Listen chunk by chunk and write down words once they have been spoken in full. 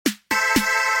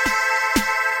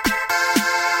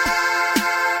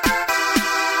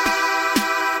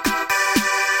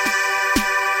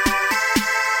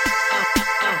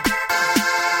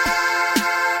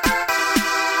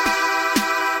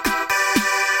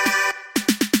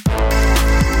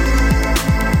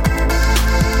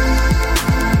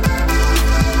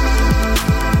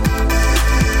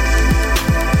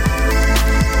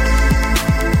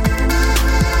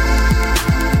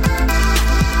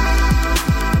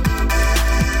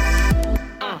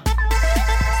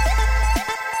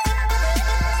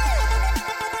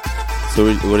So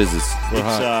what is this?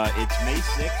 It's May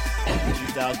 6th,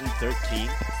 2013.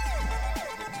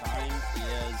 The time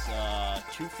is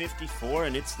 2:54,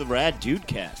 and it's the Rad Dude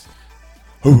Cast.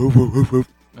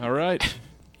 All right.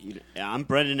 I'm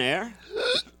Brendan Ayer.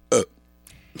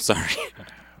 Sorry.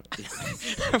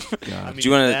 I mean, Do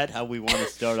you wanna- is that how we want to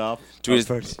start off? Do we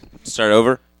start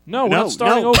over? No, we're not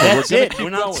starting over. That's We're gonna it. keep We're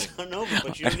not going. starting over,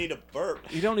 but you don't need a burp.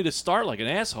 You don't need to start like an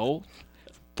asshole.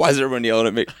 Why is everyone yelling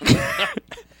at me?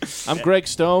 I'm Greg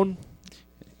Stone.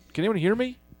 Can anyone hear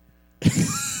me?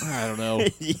 I don't know.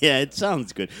 Yeah, it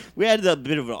sounds good. We had a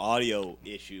bit of an audio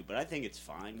issue, but I think it's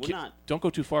fine. Don't go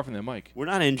too far from that mic. We're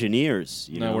not engineers.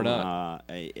 You No, know? we're not.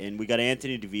 And we got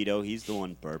Anthony DeVito. He's the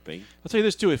one burping. I'll tell you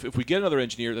this, too. If we get another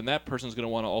engineer, then that person's going to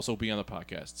want to also be on the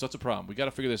podcast. So it's a problem. We got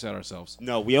to figure this out ourselves.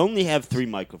 No, we only have 3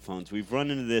 microphones. We've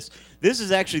run into this. This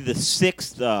is actually the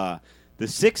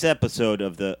sixth episode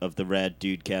of the Rad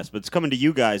Dude Cast, but it's coming to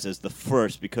you guys as the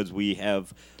first because we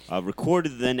have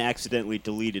recorded then accidentally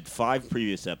deleted 5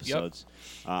 previous episodes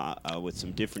with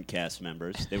some different cast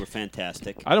members. They were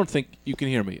fantastic. I don't think you can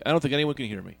hear me. I don't think anyone can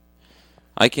hear me.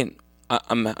 I can.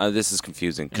 This is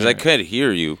confusing because All I right. could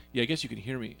hear you. Yeah, I guess you can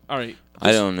hear me. All right.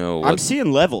 I don't know. I'm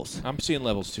seeing levels. I'm seeing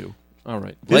levels, too. All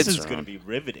right. This Lights is are going on. to be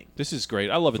riveting This is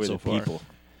great. I love it for so the far. people.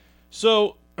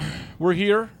 So, we're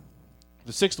here.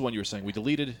 The 6th one you were saying. We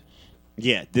deleted.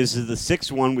 Yeah, this is the 6th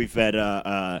one. We've had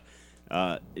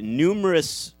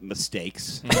numerous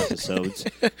mistakes in episodes,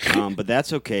 but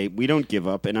that's okay. We don't give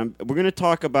up, and we're going to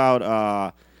talk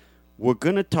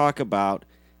about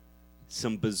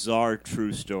some bizarre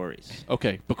true stories.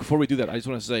 Okay, but before we do that, I just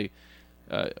want to say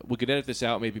we could edit this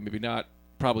out, maybe not,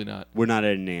 probably not. We're not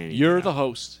editing anything. You're the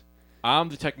host, I'm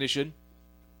the technician,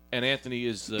 and Anthony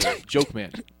is the joke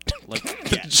man. Like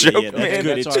Joke that's man. good.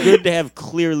 That's It's our- good to have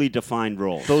clearly defined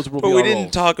roles. those will But be we our didn't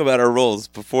roles. talk about our roles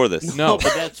before this. No,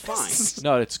 but that's fine.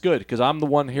 no, it's good because I'm the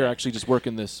one here actually just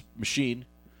working this machine.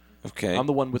 Okay. I'm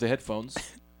the one with the headphones.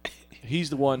 He's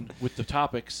the one with the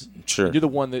topics. Sure. You're the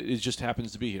one that just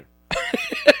happens to be here.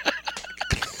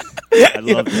 I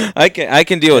love that. I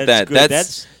can deal with That's that. good.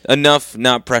 That's enough.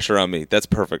 Not pressure on me. That's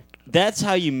perfect. That's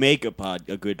how you make a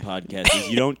good podcast. Is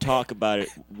you don't talk about it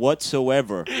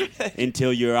whatsoever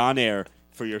until you're on air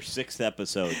for your 6th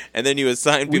episode. And then you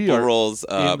assign We people are roles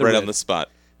in right the on red. the spot.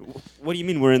 What do you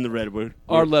mean we're in the redwood?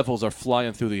 Our levels are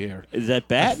flying through the air. Is that I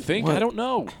bad? think What? I don't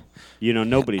know. You know,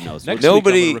 nobody knows. Next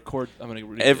Nobody- week I'm going to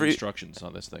read every- instructions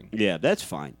on this thing. Yeah, that's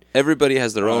fine. Everybody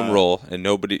has their own role, and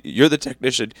nobody. You're the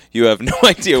technician. You have no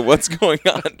idea what's going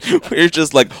on. We're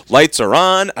just like lights are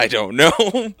on. I don't know.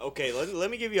 Okay, let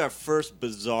me give you our first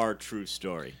bizarre true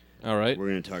story All right. we're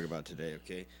going to talk about today,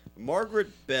 okay? Margaret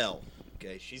Bell,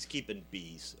 okay, she's keeping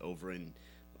bees over in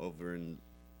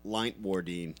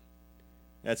Lyntwardine.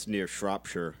 That's near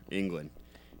Shropshire, England.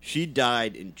 She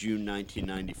died in June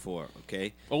 1994,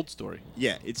 okay? Old story.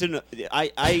 Yeah, it's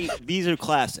these are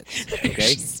classics,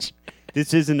 okay?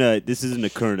 This isn't a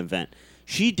current event.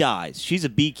 She dies. She's a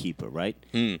beekeeper, right?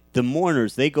 The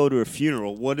mourners, they go to her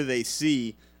funeral. What do they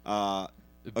see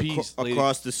bees, lady.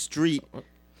 across the street?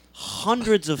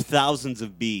 Hundreds of thousands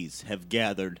of bees have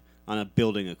gathered on a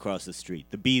building across the street.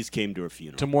 The bees came to her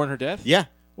funeral. To mourn her death? Yeah.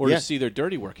 Or yeah. to see their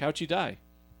dirty work? How'd she die?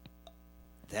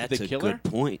 That's they a kill good her?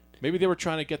 point. Maybe they were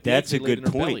trying to get the That's eggs a laid good in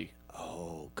her point. belly.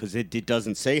 Oh, because it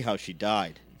doesn't say how she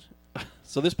died.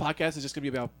 So this podcast is just going to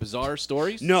be about bizarre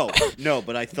stories? No,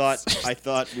 but I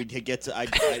thought we'd get to.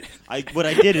 What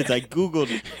I did is I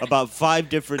Googled about 5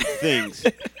 different things,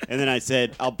 and then I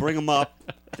said I'll bring them up.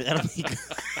 That'll be good.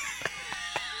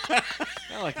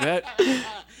 I like that.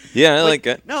 Yeah, I like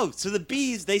it. No, so the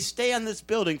bees, they stay on this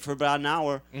building for about an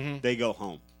hour. Mm-hmm. They go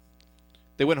home.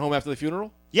 They went home after the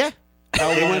funeral? Yeah.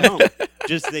 They went home.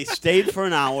 Just they stayed for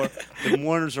an hour. The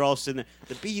mourners are all sitting there.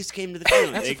 The bees came to the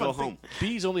funeral. That's They a fun go thing. home.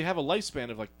 Bees only have a lifespan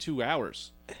of like 2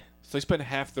 hours. So they spend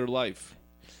half their life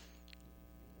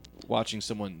watching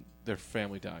their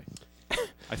family die.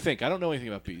 I think. I don't know anything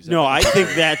about bees. No, I think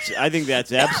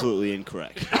that's absolutely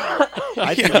incorrect.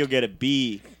 I think you'll get a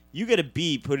bee. You get a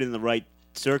bee put in the right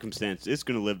circumstance, it's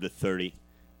going to live to 30,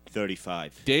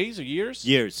 35 Days or years?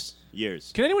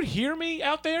 years. Can anyone hear me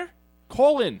out there?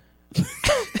 Call in.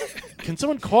 Can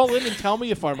someone call in and tell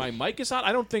me if my mic is on?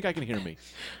 I don't think I can hear me.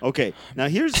 Okay, now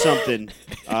here's something,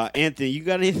 Anthony. You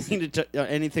got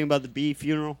anything about the bee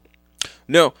funeral?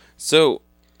 No. So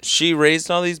she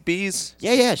raised all these bees.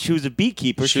 Yeah. She was a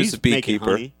beekeeper. She was She's a making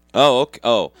beekeeper. honey. Oh, okay.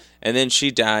 Oh, and then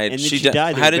she died. And then she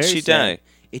died. How They were did very she sad. die?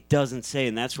 It doesn't say,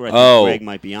 and that's where I think Oh. Greg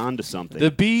might be onto something.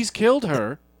 The bees killed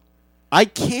her. I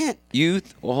can't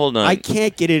Well, hold on.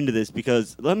 get into this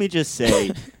because let me just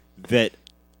say that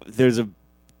there's a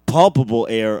palpable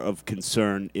air of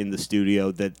concern in the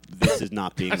studio that this is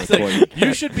not being I'm saying, recorded.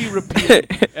 you should be repeating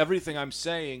everything I'm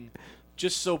saying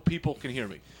just so people can hear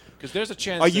me. Because there's a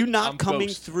chance Are you that not I'm coming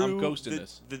ghost, through I'm ghosting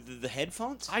this. the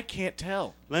headphones? I can't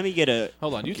tell. Let me get a.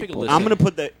 Hold on, you take a listen. I'm going to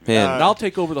put the. Man. And I'll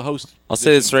take over the host. I'll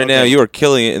say this right now. Okay. You are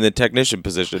killing it in the technician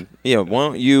position. Yeah, why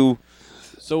don't you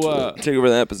So, take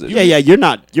over that position? Yeah, you're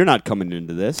not coming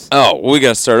into this. Oh, well, we got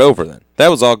to start over then. That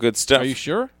was all good stuff. are you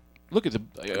sure? Look at the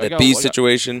That B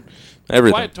situation,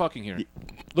 everything. Quiet talking here.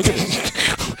 Look at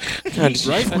this. God, Heat,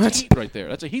 right? what? That's heat right there.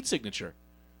 That's a heat signature.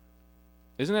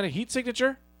 Isn't that a heat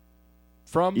signature?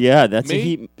 From Yeah, that's me? a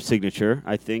heat signature,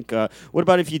 I think. What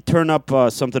about if you turn up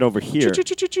something over here?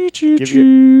 Give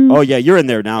Am Oh, yeah, you're in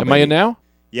there now. I baby. in now?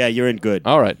 Yeah, you're in good.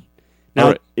 All right. Now, all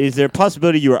right. is there a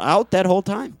possibility you were out that whole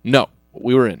time? No,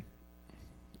 we were in.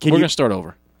 Can We're you? going to start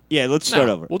over. Yeah, let's start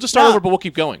No, over. We'll just start No. over, but we'll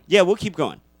keep going. Yeah, we'll keep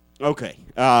going. Okay.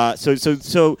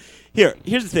 So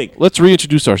here's the thing. Let's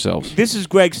reintroduce ourselves. This is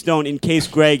Greg Stone. In case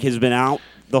Greg has been out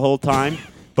the whole time,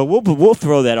 but we'll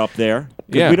throw that up there.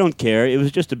 'Cause Yeah. we don't care. It was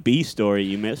just a B story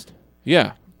you missed.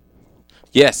 Yeah.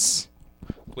 Yes.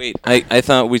 Wait, I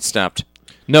thought we'd stopped.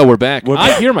 No, we're back. We're I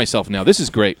back. hear myself now. This is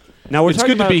great. Now we're It's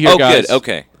talking good to about, be here, Oh, guys. good.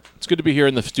 Okay. It's good to be here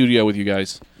in the studio with you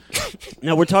guys.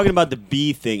 Now we're talking about the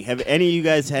B thing. Have any of you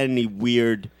guys had any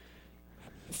weird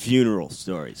funeral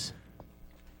stories?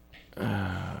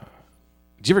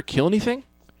 Did you ever kill anything?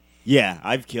 Yeah,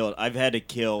 I've had to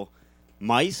kill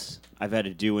mice. I've had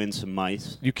to do in some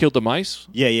mice. You killed the mice?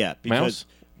 Yeah, because Mouse?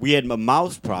 we had a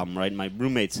mouse problem, right? My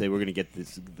roommates say we're going to get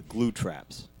the glue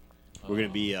traps. We're going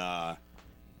to be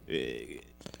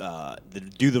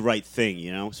do the right thing,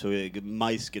 you know. So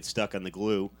mice get stuck on the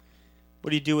glue. What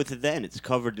do you do with it then? It's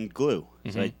covered in glue.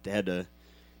 So I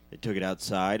took it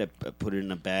outside. I put it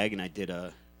in a bag, and I did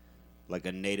a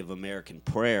Native American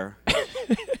prayer,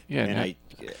 Yeah. and I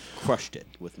crushed it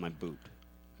with my boot.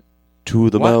 To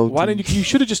the Why didn't you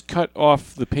should have just cut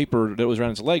off the paper that was around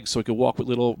his legs so he could walk with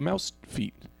little mouse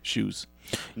feet shoes.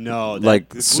 No, Like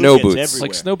the glue snow gets boots. everywhere.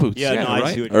 Like snow boots, Yeah, yeah, no, I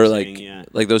right? see what Or you're like saying. Yeah.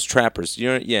 like those trappers. You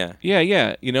know? Yeah.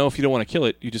 Yeah. You know, if you don't want to kill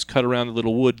it, you just cut around the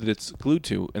little wood that it's glued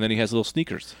to, and then he has little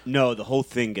sneakers. No, the whole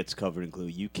thing gets covered in glue.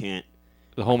 You can't.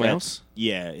 The whole That's- mouse?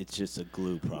 Yeah, it's just a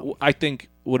glue problem. I think,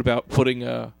 what about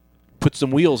put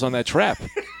some wheels on that trap,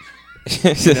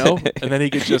 you know? And then he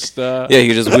could just... Yeah, you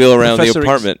could just wheel around the Professor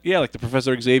apartment. Yeah, like the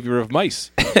Professor Xavier of mice.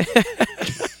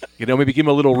 You know, maybe give him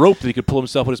a little rope that he could pull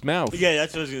himself with his mouth. Yeah,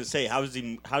 that's what I was gonna say. How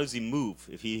does he move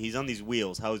if he's on these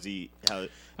wheels? How is he? I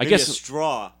Maybe guess- a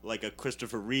straw, like a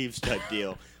Christopher Reeves type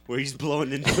deal, where he's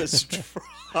blowing into a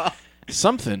straw.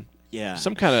 Something. Yeah.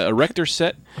 Some kind of erector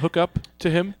set hook up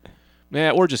to him. Yeah,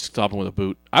 or just stop him with a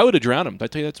boot. I would have drowned him. I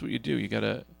tell you, that's what you do. You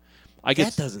gotta. I That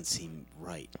guess. doesn't seem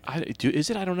right. Is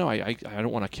it? I don't know. I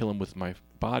don't want to kill him with my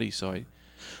body, so I.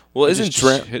 Well, I isn't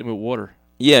just hit him with water?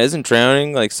 Yeah, isn't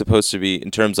drowning like supposed to be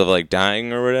in terms of like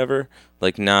dying or whatever,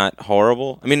 like not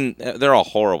horrible? I mean, they're all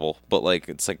horrible, but like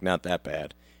it's like not that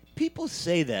bad. People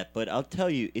say that, but I'll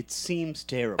tell you, it seems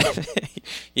terrible.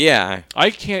 Yeah. I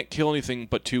can't kill anything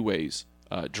but two ways: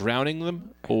 drowning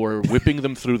them or whipping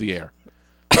them through the air.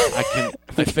 I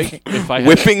think if I had,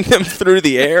 Whipping them through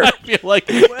the air. I feel like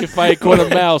if I had caught a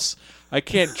mouse, I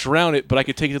can't drown it, but I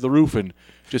could take it to the roof and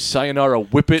just sayonara,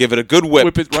 whip it, Give it a good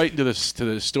whip. it right into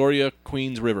the Astoria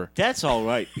Queens River. That's all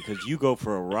right because you go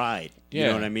for a ride. You Yeah.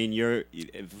 know what I mean?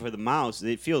 For the mouse,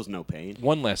 it feels no pain.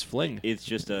 One last fling. It's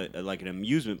just like an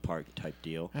amusement park type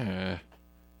deal.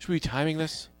 Should we be timing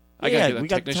this? I Yeah, gotta get a we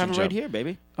got the technician timer job. right here,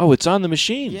 baby. Oh, it's on the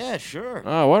machine. Yeah, sure.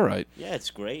 Oh, all right. Yeah, it's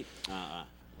great.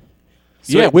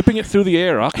 Yeah, whipping it through the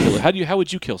air. I'll kill it. How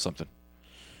would you kill something?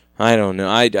 I don't know.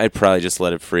 I'd probably just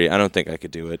let it free. I don't think I could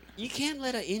do it. You can't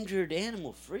let an injured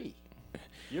animal free.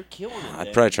 You're killing it.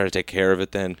 I'd probably try to take care of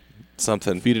it then.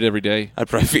 Something. Feed it every day. I'd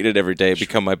probably feed it every day.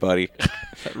 Become my buddy.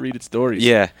 Read its stories.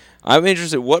 Yeah. I'm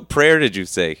interested. What prayer did you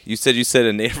say? You said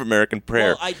a Native American prayer.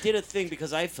 Well, I did a thing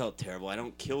because I felt terrible. I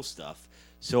don't kill stuff.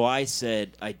 So I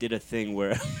did a thing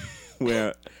where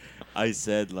where I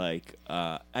said like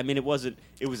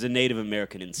it was a Native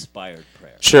American inspired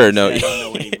prayer. Sure, no. I don't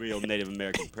know any real Native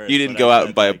American prayers. You didn't but go I out said,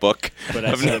 and buy a like- book But I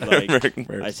of said Native American like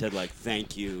prayers. I said like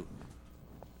thank you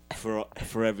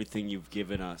for everything you've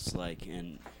given us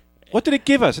and What did it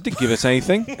give us? It didn't give us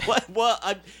anything.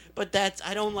 what but that's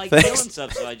I don't like Thanks. killing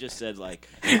stuff, so I just said like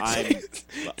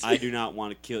I do not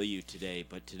want to kill you today,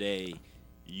 but today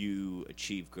you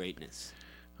achieve greatness.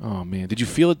 Oh man, did you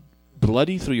feel it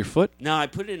bloody through your foot? No, I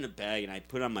put it in a bag and I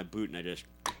put it on my boot and I just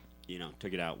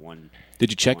took it out one.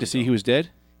 Did you check to see he was dead?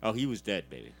 Oh, he was dead,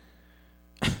 baby.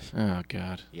 Oh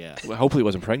God. Yeah. Well, hopefully he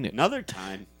wasn't pregnant. Another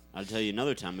time, I'll tell you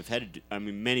another time. I've had to do,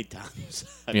 many times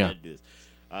I've Yeah. had to do this.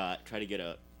 try to get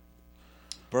a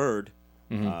bird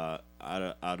out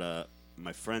of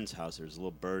my friend's house. There's a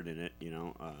little bird in it,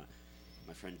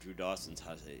 my friend Drew Dawson's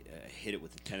house. I hit it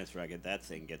with a tennis racket. That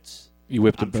thing gets... You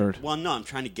whipped a bird. Well, no, I'm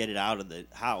trying to get it out of the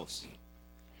house.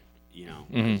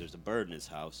 Mm-hmm. Because there's a bird in his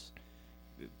house.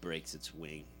 It breaks its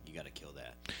wing. You got to kill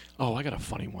that. Oh, I got a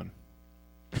funny one.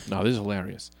 No, this is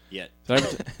hilarious. Yeah.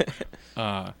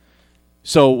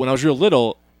 So when I was real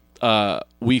little,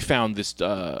 we found this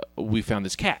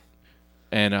cat,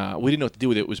 and we didn't know what to do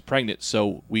with it. It was pregnant,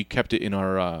 so we kept it in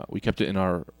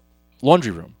our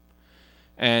laundry room.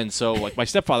 And so, like, my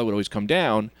stepfather would always come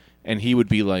down, and he would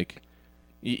be like,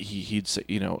 he'd say,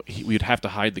 we'd have to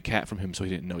hide the cat from him, so he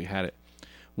didn't know he had it.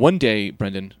 One day,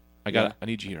 Brendan, I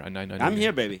need you here. I'm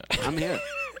here, baby. I'm here.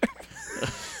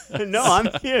 No, I'm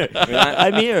here.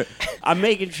 I'm here. I'm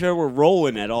making sure we're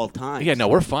rolling at all times. Yeah, no,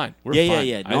 we're fine. We're fine.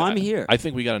 Yeah. No, I'm here. I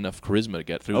think we got enough charisma to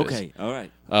get through this. Okay, all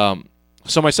right.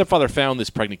 So my stepfather found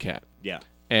this pregnant cat. Yeah.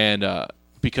 And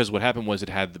because what happened was it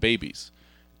had the babies.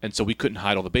 And so we couldn't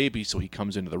hide all the babies, so he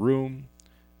comes into the room,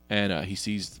 and he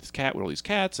sees this cat with all these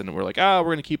cats, and we're like, we're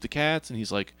going to keep the cats. And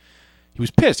he's like, he was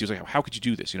pissed. He was like, how could you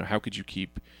do this? How could you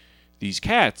keep these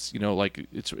cats? Like,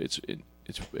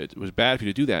 it was bad for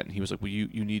you to do that. And he was like, well,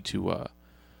 you need to,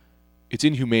 it's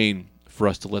inhumane for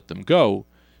us to let them go,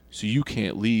 so you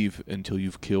can't leave until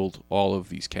you've killed all of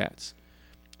these cats.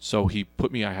 So he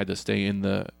put me, I had to stay in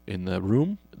the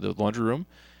room, the laundry room,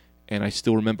 and I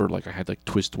still remember, like, I had to, like,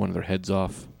 twist one of their heads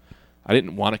off. I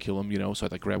didn't want to kill them, so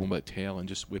I'd, like, grab one by the tail and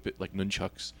just whip it like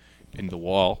nunchucks in the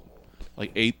wall,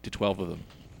 like 8 to 12 of them.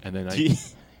 And then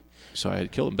so I had to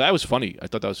kill them. That was funny. I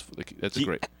thought that was, like,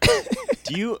 great.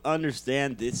 Do you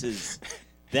understand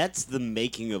that's the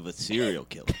making of a serial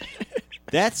killer?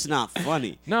 That's not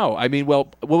funny. No, I mean,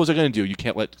 well, what was I going to do? You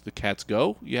can't let the cats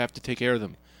go? You have to take care of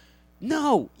them.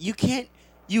 No, you can't.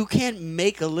 You can't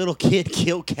make a little kid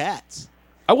kill cats.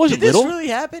 I wasn't Did little. this really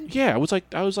happen? Yeah, I was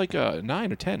like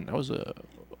 9 or 10. I was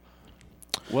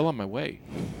well on my way.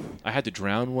 I had to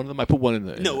drown one of them. I put one in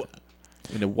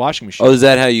the washing machine. Oh, is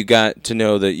that how you got to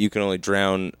know that you can only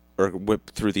drown or whip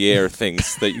through the air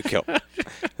things that you kill? It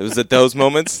was at those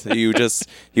moments that you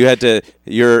had to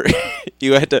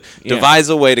devise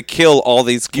a way to kill all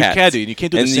these cats. You can't do it. You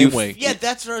can't do it the same way. Yeah,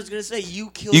 that's what I was gonna say. You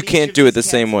can't do it the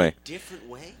same way. Different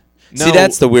way. No, see,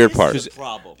 that's the weird part. This is the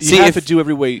problem. You have to do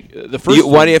every way. The first.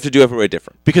 Why do you have to do every way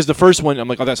different? Because the first one, I'm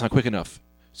like, that's not quick enough.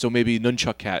 So maybe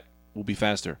nunchuck cat will be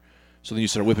faster. So then you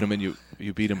start whipping him and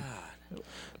you beat him.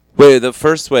 Wait, the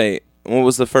first way. What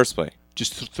was the first way?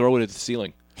 Just throw it at the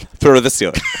ceiling. Throw it at the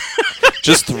ceiling.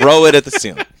 Just throw it at the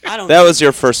ceiling. That was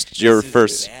your first.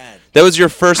 That was your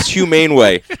first humane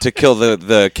way to kill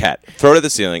the cat. Throw it at the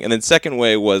ceiling, and then second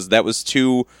way was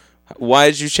too. Why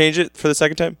did you change it for the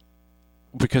second time?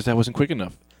 Because that wasn't quick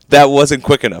enough. That wasn't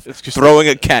quick enough. Throwing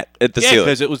a cat at the ceiling. Yeah,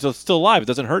 because it was still alive. It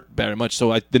doesn't hurt very much.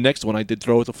 So the next one I did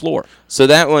throw at the floor. So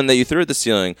that one that you threw at the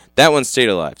ceiling, that one stayed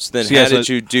alive. So then how did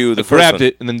you do the first one? I grabbed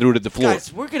it and then threw it at the floor.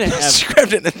 Guys, we're going to have... She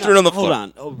grabbed it and threw it on the floor.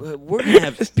 Hold on. We're going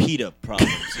to have PETA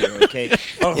problems here, okay?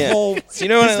 Whole... So you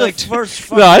know what I like... First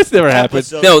no, that's never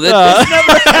happened. No, of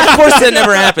course that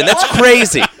never happened. That's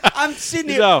crazy. I'm sitting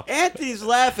here. No. Anthony's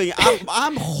laughing.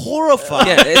 I'm horrified.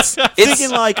 Yeah, it's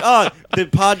thinking like, the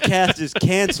podcast is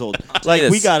canceled.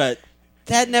 Like we gotta.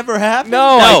 That never happened.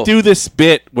 No, I do this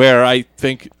bit where I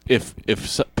think if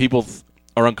people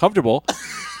are uncomfortable,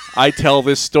 I tell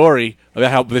this story about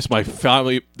how my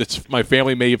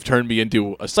family may have turned me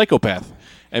into a psychopath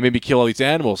and made me kill all these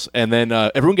animals, and then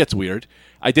everyone gets weird.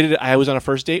 I did it. I was on a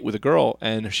first date with a girl,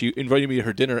 and she invited me to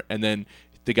her dinner, and then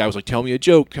the guy was like, tell me a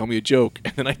joke.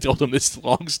 And then I told him this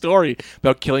long story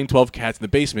about killing 12 cats in the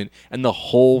basement, and the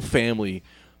whole family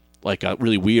got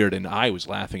really weird, and I was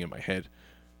laughing in my head.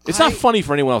 It's not funny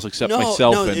for anyone else except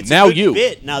myself, and it's now a good you.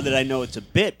 Bit, now that I know it's a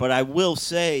bit, but I will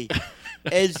say,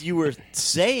 as you were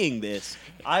saying this,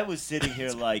 I was sitting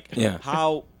here like,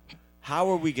 how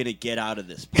are we going to get out of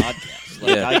this podcast?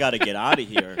 Like, I got to get out of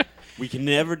here. We can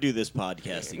never do this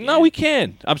podcast again. No, we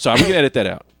can. I'm sorry. We can edit that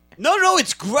out. No,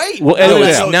 it's great. Well,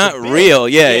 it's not real.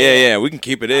 Yeah. We can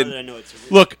keep it in.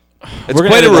 Look, it's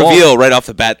quite a reveal right off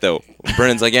the bat, though.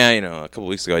 Brennan's like, a couple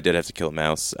weeks ago I did have to kill a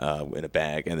mouse in a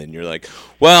bag, and then you're like,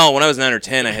 well, when I was 9 or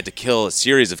 10, I had to kill a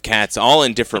series of cats, all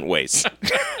in different ways.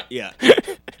 Yeah,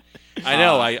 I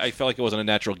know. I felt like it wasn't a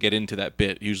natural get into that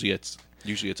bit. Usually it's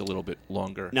a little bit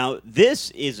longer. Now this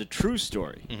is a true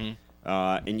story, mm-hmm.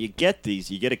 And you get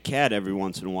these. You get a cat every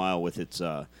once in a while with its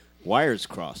wires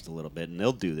crossed a little bit, and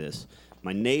they'll do this.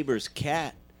 My neighbor's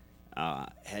cat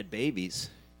had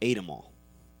babies, ate them all.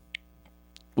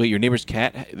 Wait, your neighbor's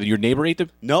cat? Your neighbor ate them?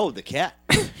 No, the cat.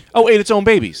 Oh, ate its own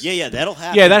babies. Yeah, that'll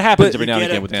happen. Yeah, that happens But every now and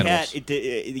again with cat, animals.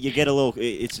 You get a little.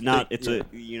 It's not. It's a.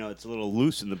 It's a little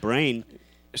loose in the brain.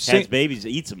 Has babies,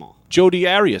 eats them all. Jodi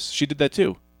Arias, she did that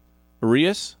too.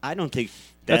 Arias? I don't think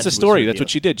That's a story. That's what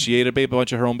she did. She ate a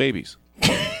bunch of her own babies.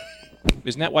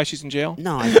 Isn't that why she's in jail?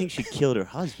 No, I think she killed her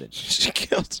husband. She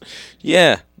killed.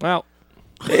 Yeah. Well,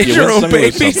 Ate you your win own some, you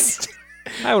lose some. babies.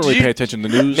 I don't really pay attention to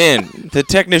the news. Man,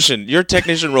 your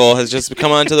technician role has just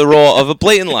come onto the role of a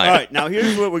blatant liar. All right, now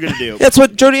here's what we're gonna do. That's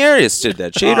what Jodi Arias did.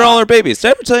 That she ate all her babies. Did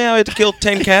I ever tell you how I had to kill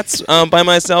 10 cats by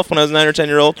myself when I was 9 or 10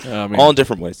 year old? All in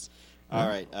different ways. All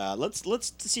right, let's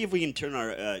see if we can turn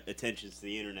our attentions to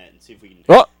the internet and see if we can.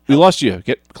 Oh, we lost you.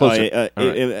 Get closer. All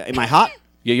right. Am I hot?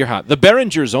 Yeah, you're hot. The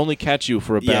Behringers only catch you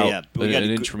for about We got an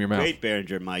inch from your mouth. Great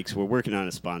Behringer mics. We're working on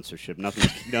a sponsorship.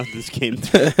 Nothing's came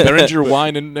through. Behringer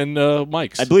wine and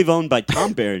mics. I believe owned by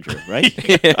Tom Behringer, right?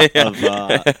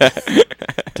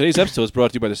 Today's episode is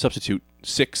brought to you by The Substitute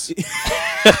 6.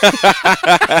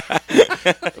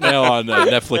 Now on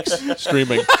Netflix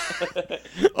streaming.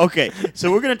 Okay,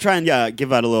 so we're gonna try and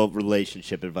give out a little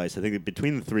relationship advice. I think that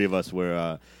between the three of us,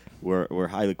 we're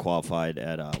highly qualified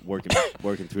at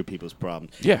working through people's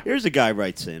problems. Yeah. Here's a guy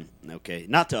writes in. Okay,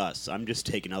 not to us. I'm just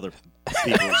taking other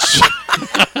people.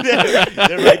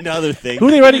 they're writing other things. Who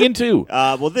are they writing into?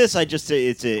 Well, this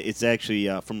it's actually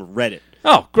from a Reddit.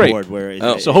 Oh, great. Board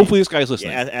where So hopefully this guy's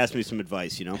listening. Yeah, ask me some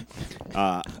advice.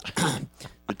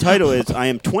 The title is: I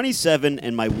am 27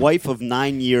 and my wife of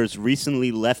 9 years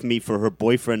recently left me for her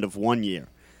boyfriend of 1 year.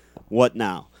 What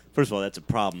now? First of all, that's a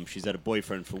problem. She's had a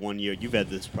boyfriend for 1 year. You've had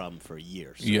this problem for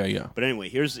years. So. Yeah. But anyway,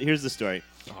 here's the story.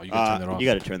 Oh, you gotta turn that off. You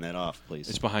got to turn that off, please.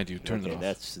 It's behind you. Turn it off.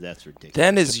 That's ridiculous.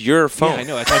 That is your phone. Yeah, I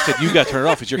know. That's why I said you got to turn it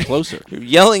off because you're closer. You're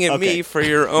yelling at Okay. me for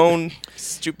your own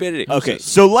stupidity. Okay,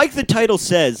 so like the title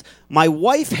says, my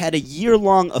wife had a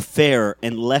year-long affair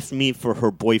and left me for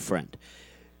her boyfriend.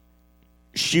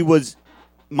 She was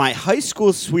my high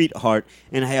school sweetheart,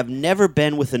 and I have never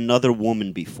been with another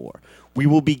woman before. We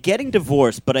will be getting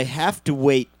divorced, but I have to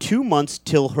wait 2 months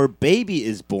till her baby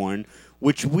is born,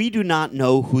 which we do not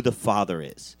know who the father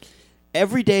is.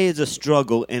 Every day is a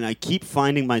struggle, and I keep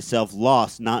finding myself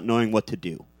lost, not knowing what to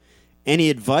do. Any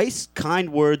advice,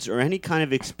 kind words, or any kind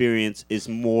of experience is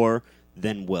more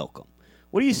than welcome.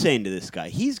 What are you saying to this guy?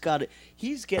 He's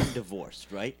getting divorced,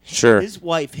 right? Sure. His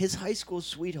wife, his high school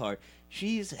sweetheart,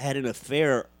 she's had an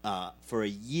affair for a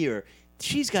year.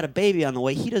 She's got a baby on the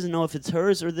way. He doesn't know if it's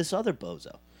hers or this other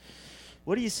bozo.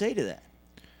 What do you say to that?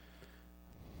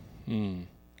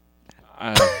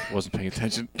 I wasn't paying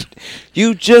attention.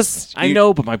 I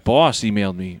know, but my boss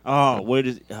emailed me. Oh, what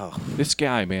is? Oh, This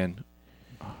guy, man,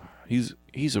 he's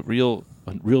a real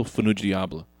Fanu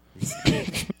Diablo.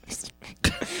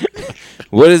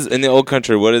 What is, in the old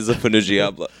country, what is a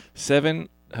Fanugiabla? 7.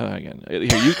 Hang on. Here,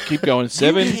 you keep going.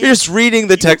 7. You're just reading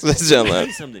the text message out tell loud.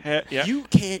 you something. Yeah. You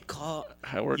can't call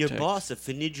Howard your text. boss a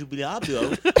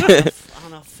finigiblablo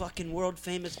on a fucking world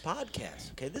famous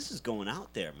podcast. Okay, this is going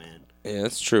out there, man. Yeah,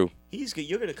 that's true.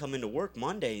 You're gonna come into work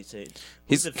Monday and say,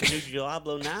 "Who's a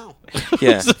finigiblablo now?"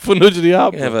 Yeah. It's a Fanu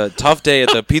Diablo. You have a tough day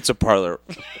at the pizza parlor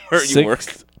where you work.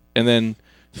 6, and then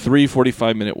 3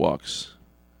 45-minute walks,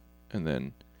 and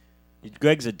then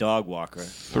Greg's a dog walker.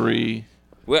 3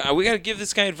 We got to give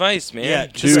this guy advice, man. Yeah,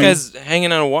 this 2 guy's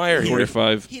hanging on a wire here.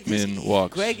 45-minute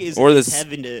walks. Greg is Or this-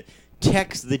 having to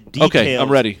text the details. Okay, I'm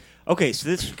ready. Okay, so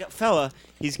this fella,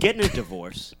 he's getting a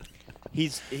divorce.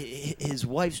 His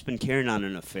wife's been carrying on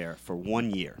an affair for 1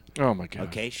 year. Oh my god.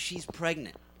 Okay, she's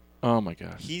pregnant. Oh my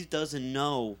god. He doesn't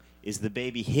know, is the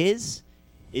baby his?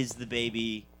 Is the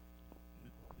baby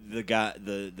the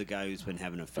guy who's been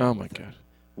having an affair? Oh my with her? god.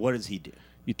 What does he do?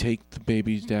 You take the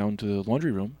babies down to the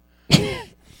laundry room, and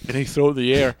then you throw it in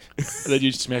the air, and then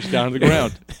you smash it down to the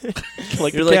ground.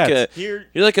 Like You're the like cats. Here,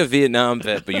 you're like a Vietnam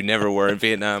vet, but you never were in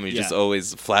Vietnam. You Yeah. just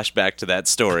always flash back to that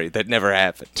story that never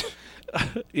happened.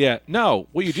 Yeah. No.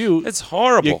 What you do? It's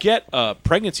horrible. You get a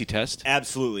pregnancy test.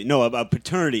 absolutely no, a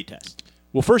paternity test.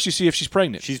 Well, first you see if she's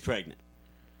pregnant. She's pregnant.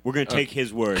 We're gonna take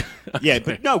his word. Yeah,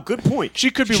 but no, good point.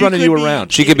 She could be running you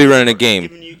around. She could be running a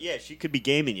game. She could be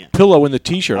gaming you. Pillow in the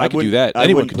T-shirt. I could do wouldn't- that. I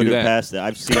Anyone wouldn't could put do it that. past that.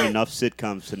 I've seen enough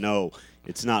sitcoms to know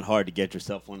it's not hard to get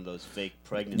yourself one of those fake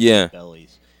pregnancy Yeah.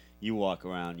 bellies. You walk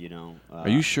around, Are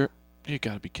you sure? You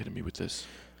got to be kidding me with this.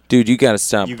 Dude, you got to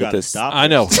stop You with gotta this. stop. I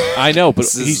know, but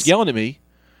This he's is- yelling at me.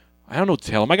 I don't know what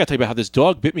to tell him. I got to tell you about how this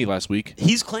dog bit me last week.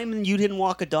 He's claiming you didn't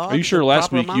walk a dog. Are you sure the last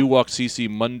proper week amount? you walked CC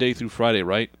Monday through Friday,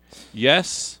 right?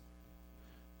 Yes.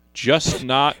 Just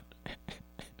not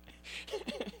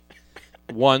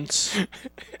once.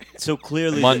 So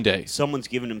clearly, Monday. someone's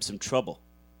giving him some trouble.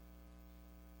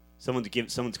 Someone's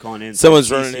calling in. Someone's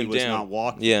saying running CC him was down. not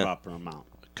walking Yeah. the proper amount.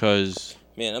 Because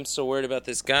Man, I'm so worried about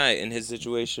this guy and his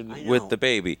situation I know. with the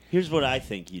baby. Here's what I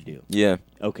think you do. Yeah.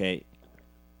 Okay,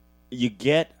 you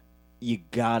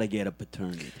gotta get a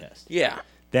paternity test. Yeah.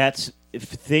 That's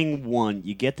thing one.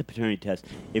 You get the paternity test.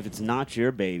 If it's not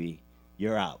your baby,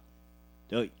 you're out.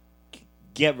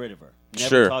 Get rid of her. Never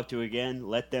Sure. talk to her again.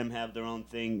 Let them have their own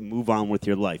thing. Move on with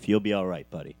your life. You'll be all right,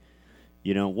 buddy.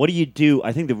 You know, what do you do?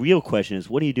 I think the real question is,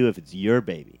 what do you do if it's your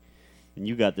baby? And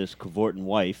you got this cavorting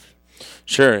wife.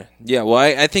 Sure. Yeah, well,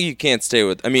 I think you can't stay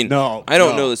with... I mean, No, I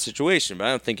don't no. know the situation, but I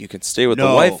don't think you can stay with the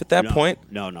wife at that point.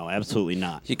 No, absolutely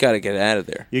not. You got to get out of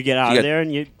there. You get out of got- there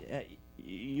and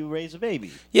you raise a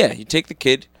baby. Yeah, you take the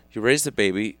kid, you raise the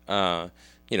baby,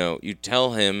 you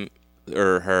tell him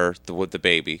or her, the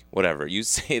baby, whatever. You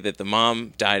say that the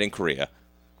mom died in Korea,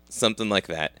 something like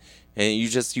that. And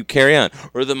you carry on.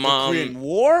 Or the mom... Korean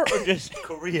War or just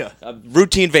Korea? A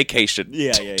routine vacation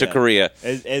to Korea.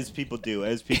 As people do.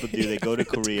 They go to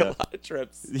Korea. A lot of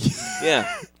trips.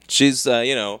 Yeah. She's,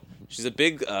 she's a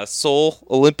big Seoul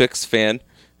Olympics fan,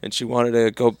 and she wanted to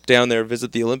go down there,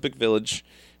 visit the Olympic Village,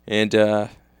 and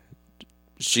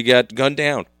she got gunned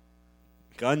down.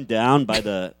 Gunned down by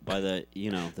the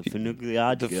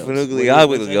Funugliados. The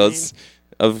Funugliados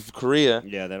of Korea.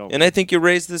 Yeah, they don't. And I think you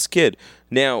raise this kid.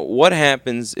 Now, what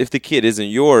happens if the kid isn't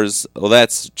yours? Well,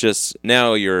 that's just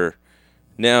now you're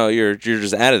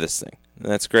just out of this thing.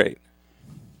 That's great.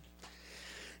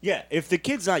 Yeah, if the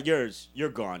kid's not yours, you're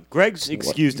gone. Greg's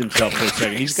excused himself for a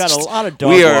second. He's got a lot of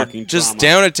dog We are walking just drama.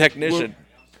 down a technician.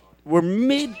 We're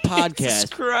mid-podcast. Jesus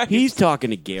Christ. He's talking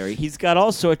to Gary. He's got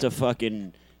all sorts of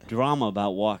fucking drama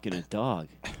about walking a dog.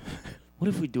 What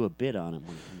if we do a bit on him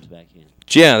when he comes back in?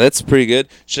 Yeah, that's pretty good.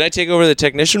 Should I take over the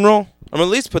technician role? I'm gonna at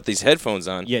least put these headphones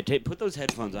on. Yeah, put those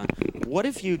headphones on. What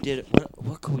if you did?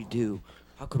 What could we do?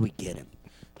 How could we get him?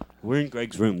 We're in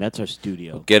Greg's room. That's our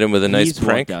studio. Get him with a nice He's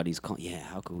prank. walked out. He's calling. Yeah,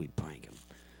 how could we prank him?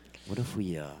 What if we?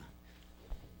 Yeah,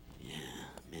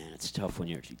 man, it's tough when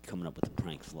you're coming up with the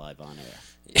pranks live on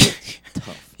air.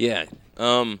 Tough. Yeah.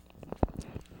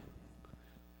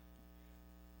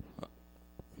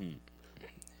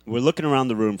 We're looking around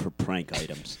the room for prank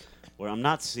items where I'm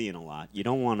not seeing a lot. You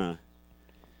don't want to.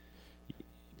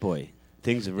 Boy,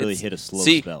 things have really hit a slow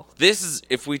spell. This is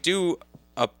if we do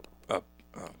a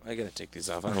I gotta take these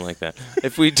off. I don't like that.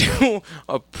 If we do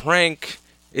a prank,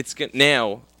 it's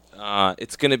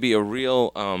gonna be a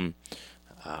real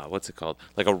what's it called?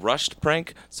 Like a rushed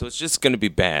prank. So it's just gonna be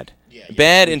bad.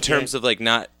 Bad in terms of like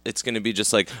not. It's gonna be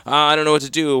just like I don't know what to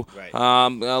do. Right.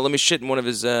 Let me shit in one of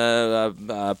his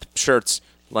shirts.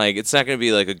 Like it's not gonna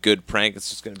be like a good prank. It's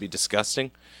just gonna be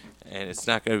disgusting, and it's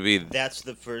not gonna be That's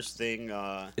the first thing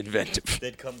inventive.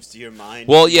 that comes to your mind.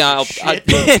 Well, yeah, I'll Shit.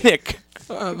 panic.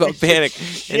 I'll panic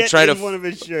and try to. one of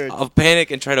his shirts. I'll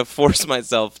panic and try to force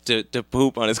myself to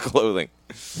poop on his clothing.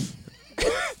 I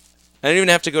don't even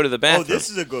have to go to the bathroom. Oh, this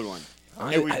is a good one.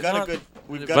 Hey, we've got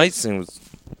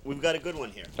a good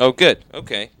one here. Oh, good.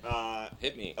 Okay.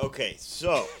 Hit me. Okay,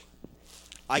 so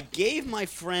I gave my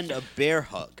friend a bear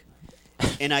hug,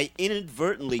 and I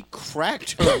inadvertently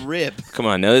cracked her rib. Come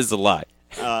on, now this is a lie.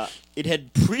 It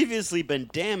had previously been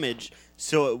damaged,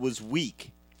 so it was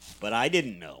weak, but I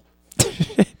didn't know.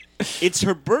 It's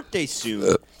her birthday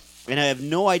soon, and I have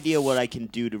no idea what I can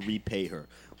do to repay her.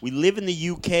 We live in the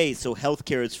UK, so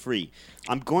healthcare is free.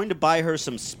 I'm going to buy her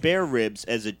some spare ribs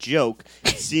as a joke,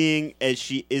 seeing as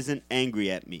she isn't angry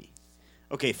at me.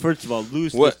 Okay, first of all,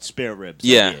 lose the spare ribs.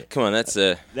 Yeah, come on, that's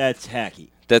hacky.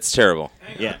 That's terrible.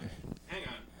 Yeah. Hang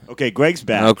on. Okay, Greg's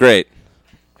back. Oh, great.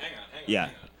 Hang on. Yeah.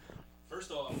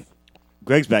 First off,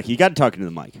 Greg's back. You got to talk into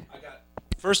the mic.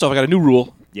 I got a new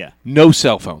rule. Yeah. No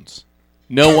cell phones.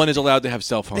 No one is allowed to have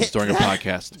cell phones during a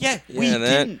podcast. Yeah, we Yeah,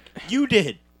 that- didn't. You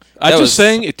did. I'm That just was-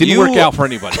 saying it didn't you- work out for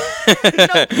anybody. No,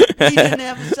 we didn't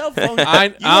have a cell phone. You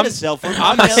had I'm a cell phone.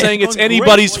 I'm My not saying it's cell phone's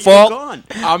anybody's great while you were fault.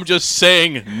 gone. I'm just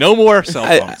saying no more cell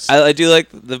phones. I do like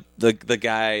the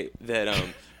guy that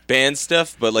banned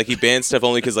stuff, but like he banned stuff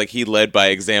only because like he led by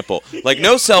example. Like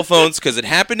no cell phones because it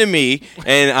happened to me,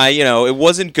 and it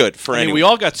wasn't good for I mean, anyone. we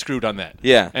all got screwed on that.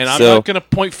 Yeah, And I'm so- not going to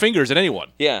point fingers at anyone.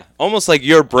 Yeah, almost like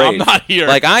you're brave. I'm not here.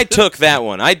 Like I took that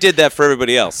one. I did that for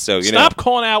everybody else. So Stop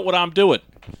calling out what I'm doing.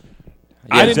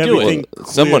 Yeah. I Is didn't do everything it. clear?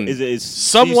 Someone- Is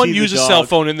Someone CC the use a dog- cell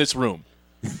phone in this room.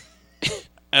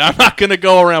 And I'm not going to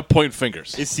go around pointing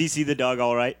fingers. Is CC the dog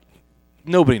all right?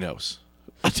 Nobody knows.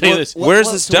 I'll tell you this. Where's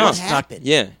this so what dump? happened?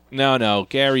 Yeah. No.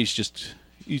 Gary's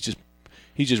he's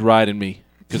just riding me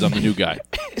because I'm the new guy.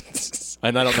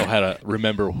 And I don't know how to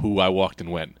remember who I walked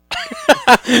and when.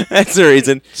 That's the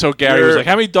reason. So Gary was like,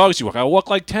 "How many dogs do you walk?" I walk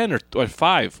like 10 or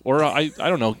 5, or I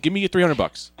don't know. Give me your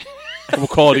 $300. We'll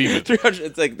call it even. 300.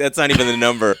 It's like that's not even the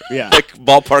number. Yeah. Like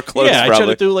ballpark close. Yeah, I probably.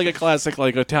 try to do like a classic,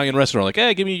 like Italian restaurant. Like,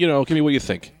 hey, give me what you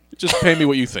think. Just pay me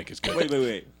what you think is good.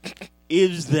 Wait.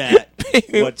 Is that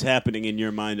what's happening in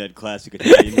your mind at classic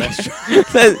Italian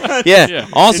restaurant? Yeah.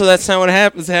 Also, that's not what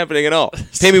is happening at all.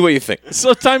 Pay me what you think.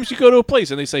 Sometimes you go to a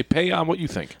place and they say, pay on what you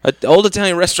think. Old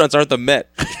Italian restaurants aren't the Met.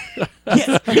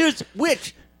 Yeah,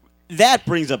 that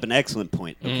brings up an excellent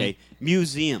point, okay?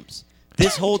 Museums.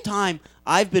 This whole time,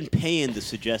 I've been paying the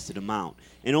suggested amount,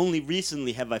 and only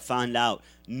recently have I found out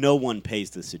no one pays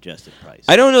the suggested price.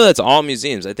 I don't know that's all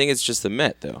museums. I think it's just the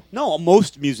Met, though. No,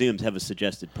 most museums have a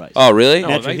suggested price. Oh, really? No,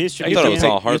 Natural I history. I thought it was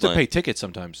all You have to Hardline. pay tickets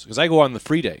sometimes because I go on the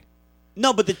free day.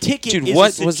 No, but the ticket Dude, is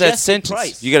what a was that suggested sentence?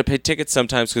 price. You got to pay tickets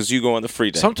sometimes because you go on the free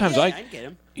day. Sometimes Yeah, I I get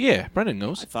him. yeah, Brendan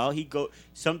knows. I follow.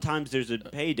 Sometimes there's a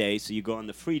payday, so you go on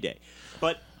the free day.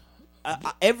 But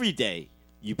every day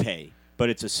you pay, but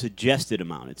it's a suggested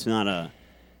amount. It's not a.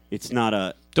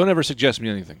 Don't ever suggest me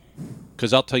anything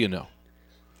because I'll tell you no.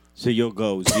 So you'll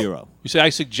go 0. You say I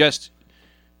suggest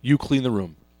you clean the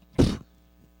room.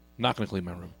 Not going to clean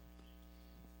my room.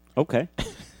 Okay.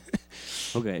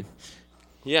 Okay.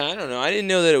 Yeah, I don't know. I didn't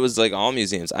know that it was like all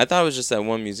museums. I thought it was just that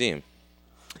one museum.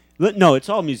 No, it's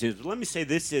all museums. But let me say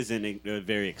this isn't a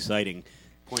very exciting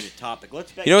pointed topic.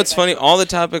 You know what's funny? All the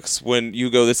topics when you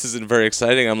go, this isn't very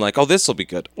exciting, I'm like, oh, this will be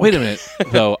good. Wait a minute,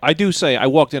 though. I do say I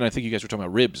walked in. I think you guys were talking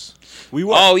about ribs. We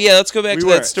were. Oh, yeah, let's go back to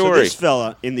that So story. this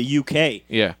fella in the UK.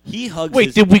 Yeah. He hugs. Wait,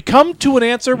 his did we come to an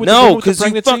answer? With No, because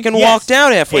because you fucking walked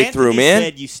out halfway Anthony through, man.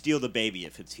 said you steal the baby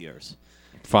if it's yours.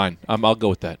 Fine, I'll go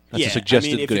with that. That's yeah, a suggested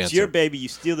I mean, if good it's answer. your baby, you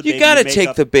steal the baby. You got to make take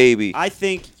up- the baby. I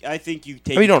think you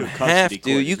take. I mean, you it don't to a custody have to. court.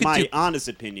 You It's could my do- honest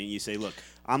opinion. You say, look,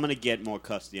 I'm going to get more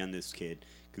custody on this kid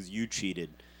because you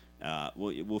cheated.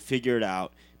 We'll figure it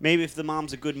out. Maybe if the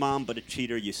mom's a good mom but a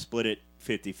cheater, you split it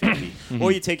 50-50.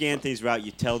 Or you take Anthony's route.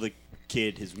 You tell the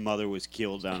kid his mother was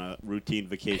killed on a routine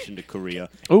vacation to Korea,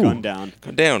 Ooh. gunned down.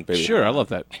 Come down, baby. Sure, I love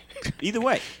that. Either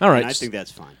way. All right. And I think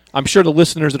that's fine. I'm sure the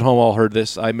listeners at home all heard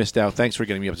this. I missed out. Thanks for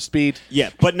getting me up to speed. Yeah,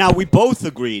 but now we both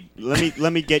agreed.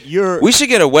 Let me get your. We should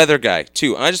get a weather guy,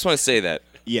 too. I just want to say that.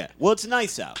 Yeah. Well, it's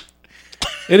nice out.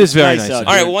 It is very nice. out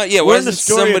All here. right, what- yeah, we're why in the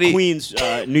doesn't Astoria, somebody- Queens,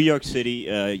 New York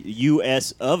City,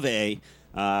 U.S. of A.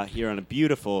 Here on a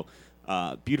beautiful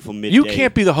midday. You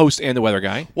can't be the host and the weather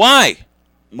guy. Why?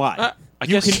 Why? I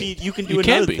guess You can do you can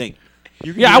another be. thing.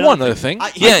 You can Yeah, do I want another thing.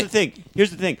 Yeah. Here's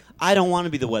the thing. I don't want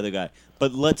to be the weather guy,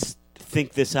 but let's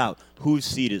think this out. Whose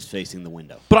seat is facing the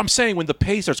window? But I'm saying when the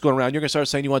pay starts going around, you're going to start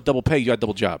saying you want double pay. You got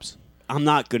double jobs. I'm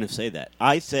not going to say that.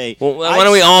 I say. Well, why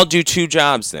don't we all do 2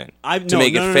 jobs then to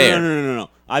make it fair? No.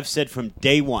 I've said from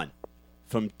day one,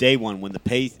 when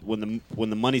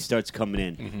the money starts coming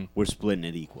in, we're splitting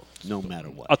it equal, no matter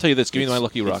what. I'll tell you this. Give me my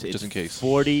lucky rock, It's just in case.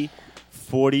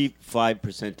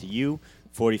 45% to you,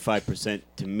 45%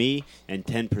 to me, and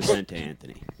 10% to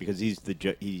Anthony because he's the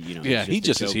Yeah, he the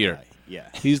just is joke here. guy. Yeah.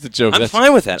 He's the joke. I'm That's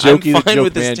fine with that. I'm Jokey the fine joke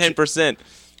with this man. 10%.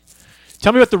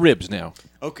 Tell me about the ribs now.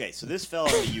 Okay, so this fella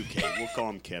in the UK, we'll call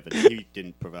him Kevin. He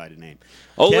didn't provide a name.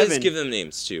 Always Kevin- give them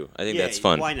names, too. I think Yeah, that's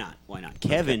fun. Why not?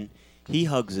 Kevin, he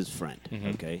hugs his friend. Mm-hmm.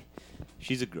 Okay,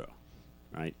 she's a girl,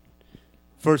 right?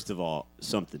 First of all,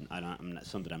 something I'm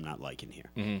not liking here.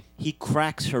 Mm-hmm. He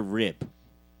cracks her rib.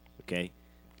 Okay,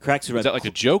 cracks her rib. Is that like a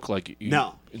joke? Like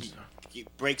No, he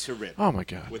breaks her rib. Oh my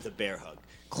god. With a bear hug.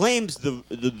 Claims the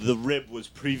rib was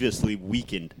previously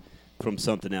weakened from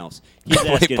something else. He's Well,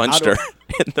 he asking, punched her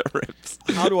in the ribs.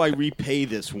 how do I repay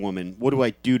this woman? What do I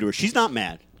do to her? She's not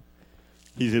mad.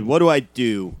 He said, what do I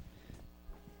do?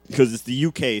 Because it's the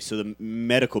UK, so the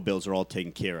medical bills are all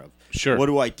taken care of. Sure. What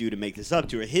do I do to make this up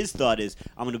to her? His thought is,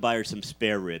 I'm going to buy her some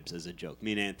spare ribs as a joke.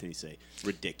 Me and Anthony say,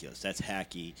 ridiculous. That's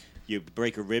hacky. You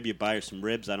break a rib, you buy her some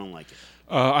ribs. I don't like it.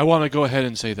 I want to go ahead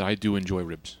and say that I do enjoy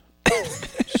ribs.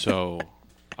 So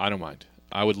I don't mind.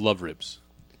 I would love ribs.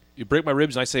 You break my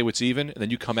ribs and I say it's even, and then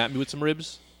you come at me with some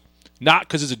ribs. Not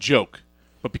because it's a joke,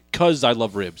 but because I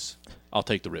love ribs. I'll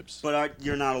take the ribs. But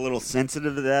you're not a little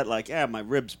sensitive to that? Like, my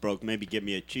ribs broke. Maybe give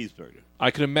me a cheeseburger.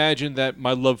 I can imagine that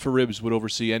my love for ribs would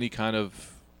oversee any kind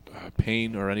of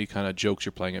pain or any kind of jokes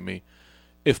you're playing at me.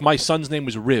 If my son's name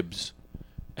was Ribs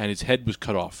and his head was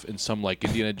cut off in some like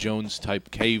Indiana Jones type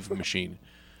cave machine,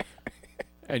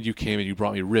 and you came and you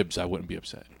brought me ribs, I wouldn't be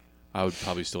upset. I would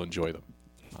probably still enjoy them.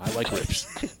 I like ribs.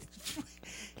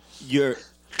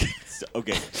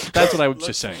 Okay. That's what I was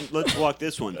just saying. Let's walk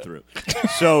this one through.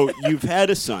 So you've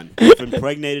had a son. You've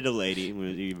impregnated a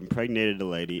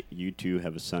lady. You two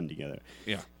have a son together.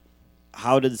 Yeah.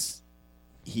 How does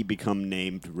he become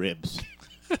named Ribs?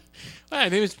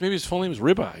 Maybe his full name is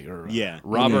Ribeye or Yeah.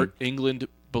 Robert England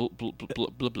blah.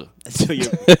 So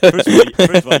first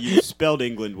of all, you spelled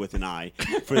England with an I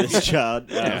for this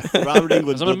child. Robert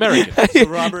England. I'm an American. So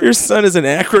Robert, Your son is an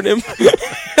acronym?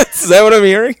 Is that what I'm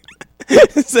hearing?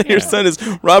 So your son is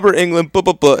Robert England, blah,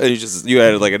 blah, blah, and you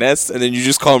added like an S, and then you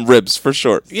just call him Ribs for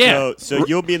short. Yeah. So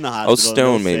you'll be in the hospital. Oh,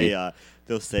 Stone, maybe.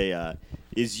 They'll say,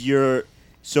 is your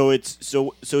so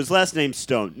his last name's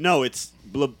Stone? No, it's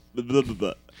blah blah blah blah.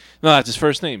 blah. No, that's his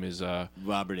first name is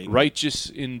Robert England. Righteous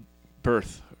in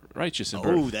Birth. Righteous in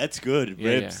Birth. Oh, that's good.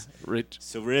 Ribs. Yeah.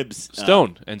 So Ribs.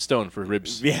 Stone and Stone for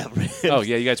Ribs. Yeah, Ribs. Oh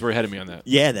yeah, you guys were ahead of me on that.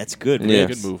 Yeah, that's good. Yeah.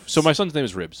 Ribs. Good move. So my son's name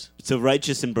is Ribs. So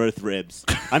Righteous in Birth Ribs.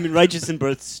 I mean Righteous in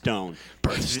Birth Stone.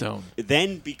 Birth Stone.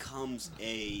 Then becomes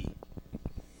a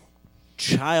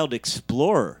child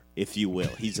explorer, if you will.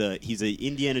 He's a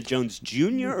Indiana Jones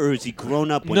Jr. or is he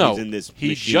grown up when No, he's in this? he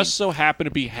machine? just so happened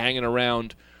to be hanging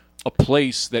around a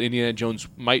place that Indiana Jones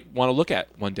might want to look at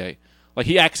one day. Like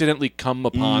he accidentally come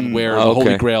upon where the Holy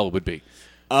okay. Grail would be.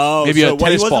 Oh, maybe so a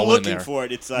tennis he ball wasn't in looking there. for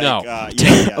it. It's like No.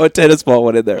 yeah. Oh, a tennis ball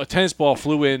went in there. A tennis ball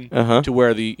flew in Uh-huh. to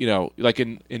where like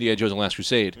in Indiana Jones and the Last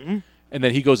Crusade, and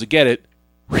then he goes to get it,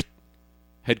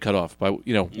 head cut off by one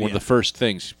of the first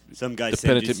things. Some guy the sent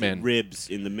penitent you man. ribs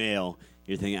in the mail.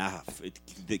 You're thinking,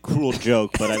 the cruel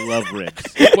joke, but I love ribs.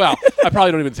 Well, I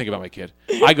probably don't even think about my kid.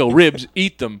 I go ribs,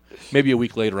 eat them. Maybe a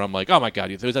week later, I'm like, oh my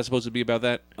god, is that supposed to be about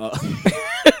that?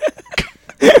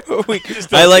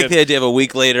 I like the idea of a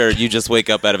week later, you just wake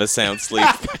up out of a sound sleep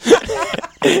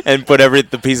and put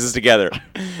the pieces together.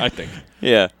 I think.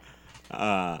 Yeah.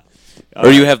 Or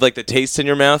you have like the taste in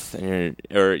your mouth, and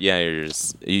you're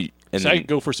just. And So I could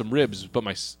go for some ribs, but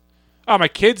my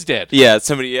kid's dead. yeah,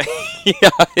 somebody.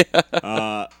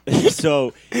 Yeah.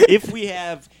 So if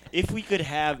we could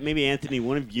have, maybe Anthony,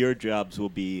 one of your jobs will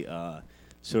be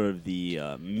sort of the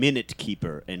minute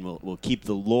keeper, and we'll keep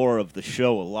the lore of the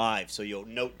show alive. So you'll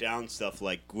note down stuff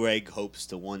like Greg hopes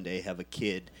to one day have a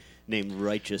kid named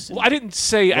Righteous. Well, I didn't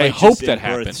say I Righteous hope in that Birth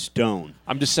happened. Stone.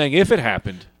 I'm just saying if it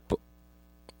happened.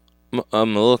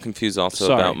 I'm a little confused also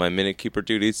Sorry. about my minute keeper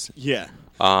duties. Yeah.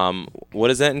 What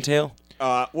does that entail?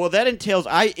 Well, that entails.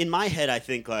 In my head, I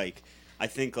think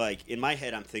in my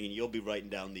head, I'm thinking you'll be writing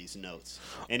down these notes,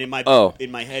 and in my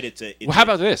head, it's Well, how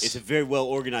about this? It's a very well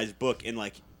organized book, and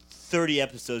like 30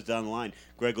 episodes down the line,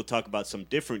 Greg will talk about some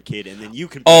different kid, and then you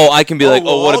can. I can be like,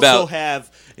 we'll what also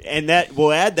about?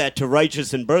 we'll add that to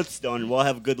Righteous and Birthstone, and we'll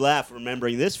have a good laugh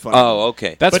remembering this fun. Oh,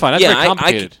 okay. That's fine. That's yeah, very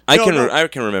complicated. I No.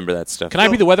 can remember that stuff. Can I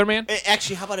be the weatherman?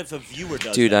 Actually, how about if a viewer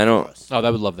does Dude, that I don't- for us? Oh, I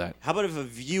would love that. How about if a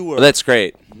viewer Well, that's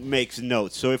great. makes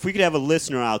notes? So if we could have a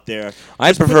listener out there,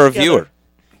 I just put prefer a together- viewer.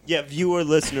 Yeah, viewer,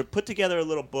 listener, put together a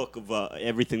little book of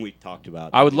everything we talked about.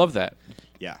 I would love that.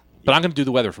 Yeah. But I'm going to do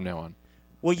the weather from now on.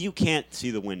 Well, you can't see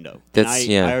the window. That's-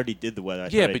 and yeah. I already did the weather. I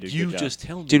Yeah, thought I but did a you good job. just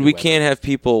tell me. Dude, the we weather. can't have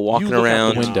people walking You look around.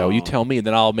 out the window. You No. tell me, and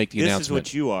then I'll make the This announcement.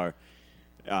 is what you are.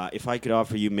 If I could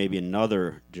offer you maybe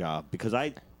another job, because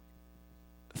I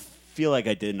feel like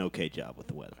I did an okay job with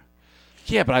the weather.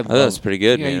 Yeah, but I that was pretty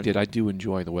good, Yeah, you man. did. I do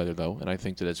enjoy the weather, though, and I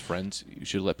think that as friends, you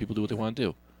should let people do what they want to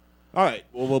do. All right.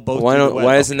 Well, we'll both. Why do the don't? weather.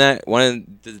 Why isn't that?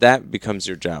 That becomes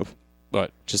your job?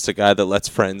 But Just a guy that lets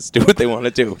friends do what they want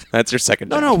to do. That's your second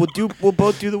No, job. no. We'll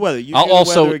both do the weather. You I'll do the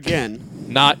also- weather again.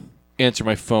 not answer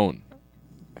my phone.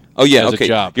 Oh yeah, as a okay.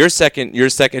 job. Your second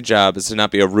job is to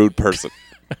not be a rude person.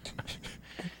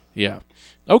 Yeah.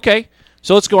 Okay.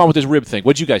 So let's go on with this rib thing.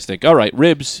 What'd you guys think? All right,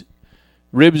 ribs.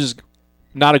 Ribs is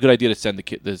not a good idea to send the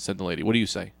kid. To send the lady. What do you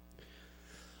say?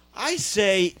 I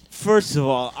say, first of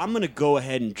all, I'm going to go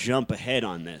ahead and jump ahead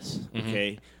on this,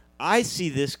 okay? I see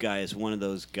this guy as one of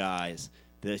those guys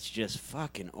that's just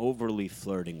fucking overly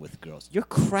flirting with girls. You're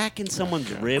cracking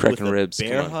someone's rib Cracking with a ribs,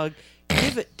 bear come on.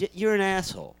 hug. You're an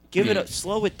asshole. Give it up.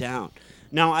 Slow it down.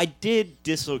 Now, I did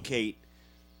dislocate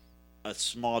a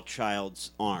small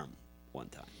child's arm one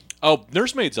time. Oh,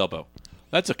 nursemaid's elbow.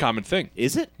 That's a common thing.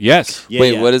 Is it? Yes. Yeah,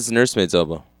 Wait, yeah. what is the nursemaid's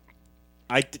elbow?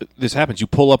 This happens. You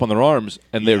pull up on their arms,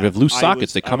 and they Yeah, have loose I sockets.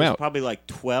 was- They come I was out. probably like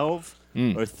 12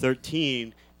 or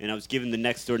 13, and I was giving the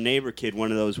next door neighbor kid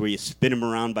one of those where you spin him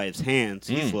around by his hands.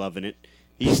 He's loving it.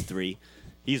 He's 3.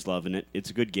 He's loving it. It's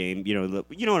a good game. You know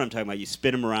what I'm talking about. You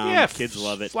spin him around. Yeah, Kids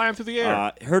love it. fly him through the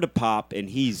air. Heard a pop, and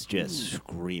he's just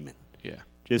screaming. Yeah.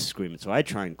 Just screaming. So I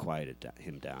try and quiet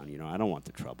him down. You know, I don't want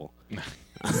the trouble.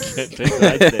 I'd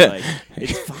say, like,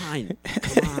 it's fine.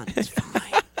 Come on, it's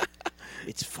fine.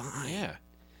 It's fine. Yeah.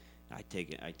 I take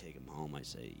him home. I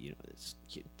say,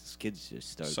 this kid's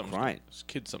just started crying.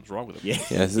 Something's wrong with him.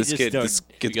 Yeah, this kid's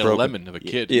You got broken. a lemon of a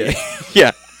kid. Yeah.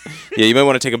 Yeah. Yeah, you might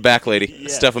want to take him back, lady. Yeah.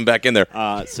 Stuff him back in there.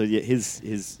 So yeah,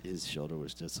 his shoulder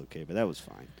was dislocated, but that was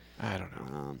fine. I don't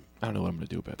know. I don't know what I'm going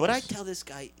to do about But this. I tell this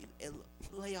guy,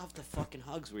 lay off the fucking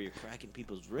hugs where you're cracking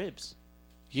people's ribs.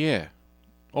 Yeah.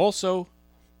 Also,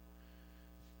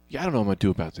 I don't know what I'm going to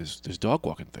do about this dog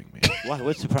walking thing, man. Why?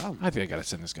 What's the problem? I think I got to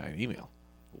send this guy an email.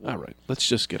 All right, let's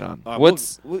just get on.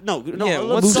 What's no? Yeah,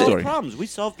 Let's what's solve story? problems. We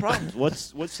solve problems.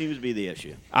 What seems to be the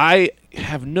issue? I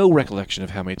have no recollection of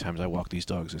how many times I walked these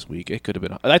dogs this week. It could have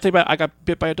been. Did I tell you about I got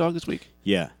bit by a dog this week?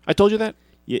 Yeah. I told you that?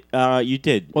 Yeah, you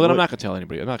did. Well, then I'm not going to tell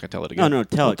anybody. I'm not going to tell it again. No,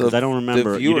 tell it because I don't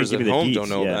remember. The viewers you at didn't home give me the don't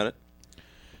know deets, about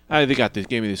it. They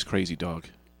gave me this crazy dog.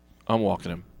 I'm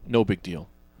walking him. No big deal.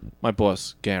 My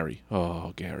boss, Gary.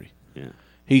 Oh, Gary. Yeah.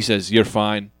 He says, "You're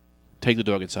fine. Take the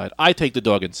dog inside." I take the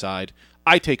dog inside.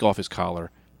 I take off his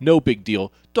collar. No big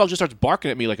deal. Dog just starts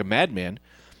barking at me like a madman.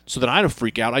 So then I don't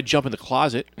freak out. I jump in the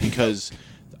closet because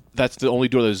that's the only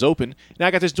door that is open. Now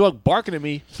I got this dog barking at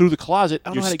me through the closet. I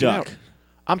don't know how to get out.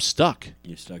 I'm stuck.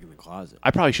 You're stuck in the closet. I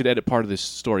probably should edit part of this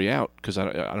story out because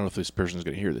I don't know if this person is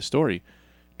going to hear this story.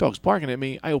 Dog's barking at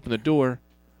me. I open the door.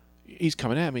 He's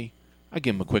coming at me. I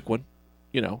give him a quick one,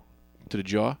 to the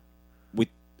jaw. With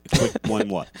a quick one,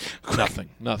 what? Nothing.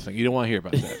 You don't want to hear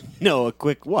about that. No, a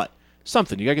quick what?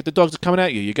 Something. You got to get the dogs coming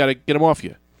at you. You got to get them off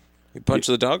you. You punch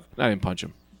the dog? I didn't punch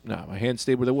him. No, my hands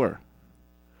stayed where they were.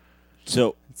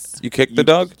 So You kicked the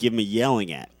dog? Give him a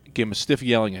yelling at. Give him a stiff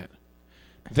yelling at.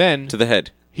 Then To the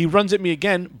head. he runs at me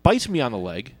again, bites me on the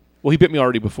leg. Well, he bit me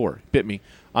already before. He bit me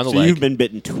on the So leg. you've been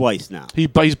bitten twice now. He's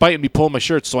biting me, pulling my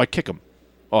shirt, so I kick him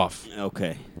off.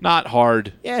 Okay. Not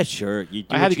hard. Yeah, sure. You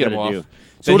do I had what to you get him gotta off. do.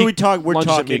 So Then what do he we talk? We're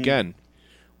lunges at me talking again.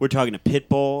 We're talking a pit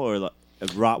bull or a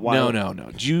Rottweiler.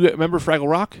 No. Do you remember Fraggle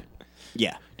Rock?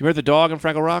 Yeah. Do you remember the dog in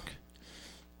Fraggle Rock?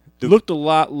 Looked a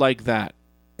lot like that.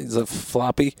 He's a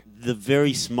floppy. The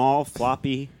very small,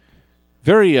 floppy.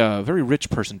 Very rich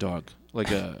person dog.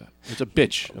 It's a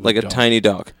bitch. of Like a dog. tiny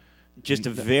dog. Just a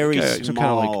very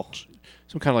small.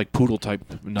 Some kind of like poodle type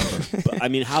number. But, I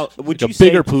mean, how would Like you a say?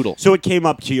 bigger poodle. So it came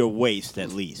up to your waist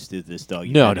at least. Is this dog?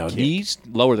 No, had to kick? knees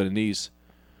lower than the knees.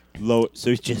 Low.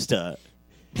 So it's just a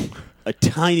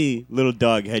tiny little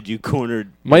dog had you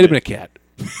cornered. Might have been a cat.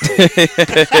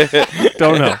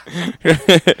 Don't know.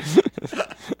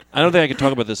 I don't think I can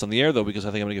talk about this on the air though because I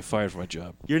think I'm going to get fired from my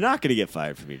job. You're not going to get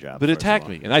fired from your job. But it first of attacked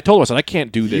all. me, and I told him I said I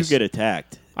can't do You this. get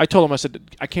attacked. I told him I said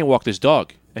I can't walk this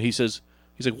dog, and he's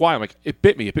like, why? I'm like, it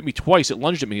bit me. It bit me twice. It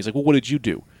lunged at me. He's like, well, what did you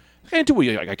do? I didn't do what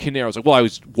I can't. I was like, well, I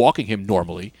was walking him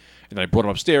normally, and then I brought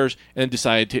him upstairs, and then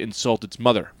decided to insult its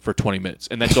mother for 20 minutes,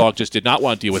 and that dog just did not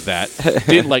want to deal with that.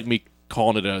 Didn't like me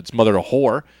calling its mother a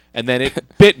whore, and then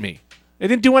it bit me. It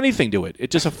didn't do anything to it.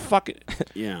 It just a fucking.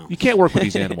 Yeah. You can't work with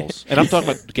these animals, and I'm talking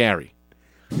about Gary.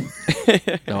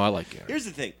 No, I like Gary. Here's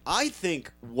the thing. I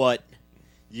think what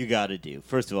you got to do.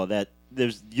 First of all,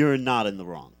 you're not in the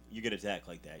wrong. You get attacked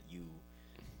like that.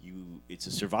 It's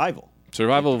a survival.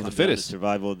 Survival It of the comes down to fittest.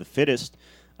 Survival of the fittest.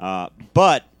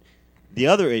 But the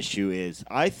other issue is,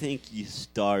 I think you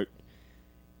start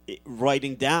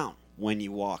writing down when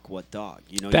you walk what dog.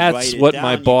 You That's write it what down,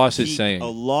 my you boss is keep saying. A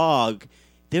log.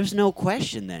 There's no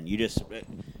question. Then you just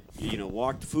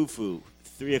walked foo-foo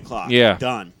 3 o'clock. Yeah.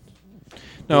 Done.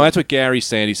 No, that's what Gary's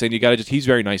saying. He's saying you got to he's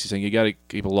very nice. He's saying you got to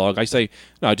keep a log. I say,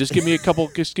 no, just give me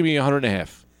just give me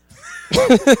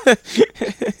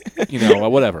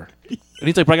 100.5. Whatever. And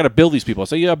he's like, but I got to bill these people. I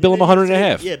say, yeah, bill them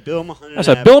 100.5. Yeah, bill them 100. I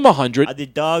said, bill them 100. The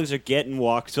dogs are getting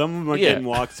walked. Some of them are Yeah. getting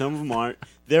walked. Some of them aren't.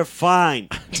 They're fine.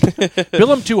 Bill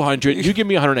them 200. You give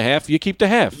me 100.5. You keep the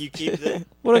half. You keep the.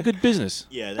 What a good business.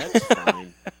 Yeah, that's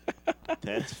fine.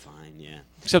 That's fine. Yeah.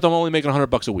 Except I'm only making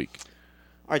 $100 a week.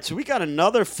 All right, so we got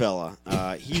another fella.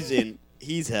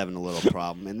 He's having a little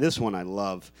problem, and this one I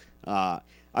love.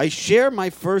 I share my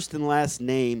first and last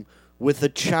name with a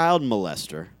child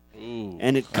molester,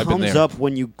 and it I've been comes there. up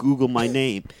when you Google my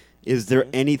name. Is there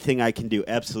anything I can do?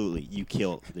 Absolutely. You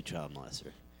kill the child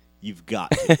molester. You've got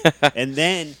to. And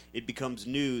then it becomes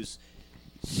news.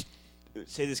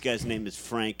 Say this guy's name is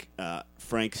Frank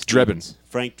Stevens.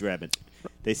 Frank Drebin.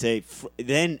 They say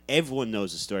then everyone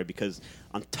knows the story because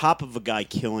on top of a guy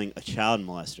killing a child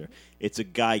molester, it's a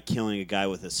guy killing a guy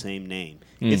with the same name.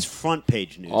 It's front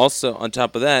page news. Also, on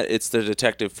top of that, it's the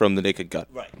detective from The Naked Gun.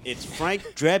 Right. It's Frank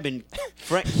Drebin.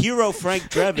 Hero Frank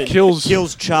Drebin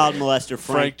Kills child molester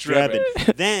Frank Drebin.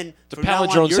 Drebin. Then a from now on,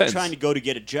 palindrome you're sentence. trying to go to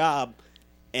get a job,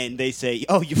 and they say,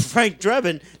 "Oh, you're Frank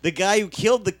Drebin, the guy who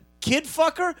killed the kid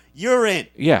fucker. You're in.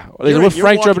 Yeah. You're What in. You're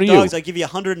Frank walking Drebin to dogs. you? I give you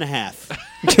 100.5."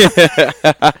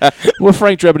 What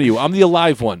Frank Drebin are you? I'm the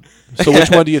alive one. So which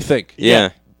one do you think? Yeah.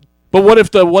 But what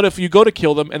if you go to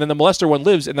kill them and then the molester one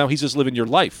lives and now he's just living your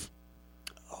life?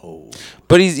 Oh.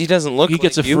 But he doesn't look. He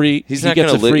gets like a you. free. He's he not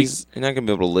gets going to a live. free. He's not going to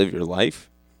be able to live your life.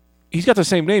 He's got the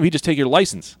same name. He just take your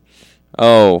license,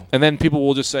 Oh. and then people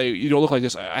will just say, "You don't look like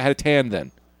this." I had a tan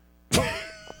then.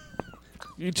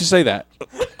 You just say that.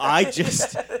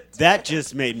 That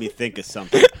just made me think of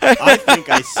something. I think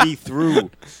I see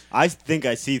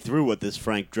through what this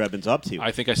Frank Drebin's up to.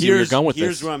 I think I see where you're going with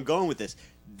Here's this. where I'm going with this.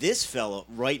 This fellow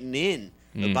writing in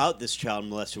about this child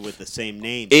molester with the same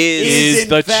name Is in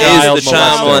the fact child the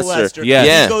molester. Yes.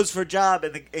 Yeah. He goes for a job,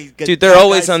 and Dude, they're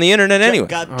always on the internet anyway.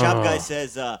 Job guy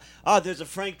says, there's a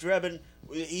Frank Drebin.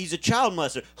 He's a child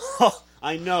molester.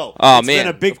 I know. Oh, It's man,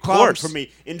 been a big of problem course. for me.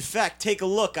 In fact, take a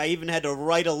look. I even had to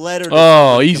write a letter. To Oh,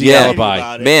 someone easy complaining alibi.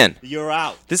 about it. Man. You're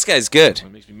out. This guy's good.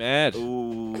 That makes me mad.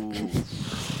 Ooh.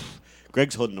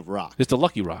 Greg's holding a rock. It's the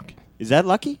Lucky Rock. Is that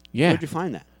lucky? Yeah. Where'd you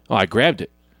find that? Oh, I grabbed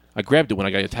it. I grabbed it when I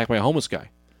got attacked by a homeless guy.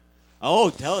 Oh,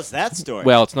 tell us that story.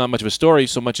 Well, it's not much of a story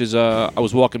so much as I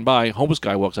was walking by, a homeless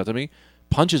guy walks up to me,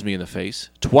 punches me in the face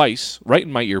twice, right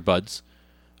in my earbuds.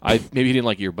 Maybe he didn't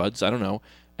like earbuds, I don't know.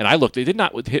 And I looked, it did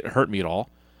not hurt me at all.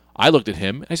 I looked at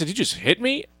him, and I said, "Did you just hit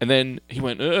me?" And then he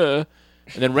went, and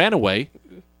then ran away.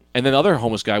 And then the other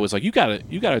homeless guy was like, "You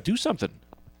gotta do something."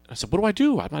 I said, "What do I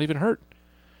do? I'm not even hurt."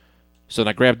 So then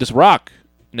I grabbed this rock.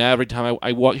 Now every time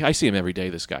I walk, I see him every day,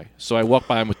 this guy. So I walk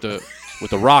by him with the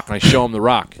rock, and I show him the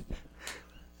rock.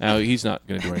 Now he's not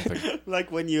going to do anything.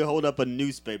 like when you hold up a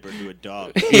newspaper to a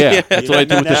dog. Yeah, that's what I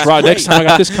do with this That's rock. Next great. time I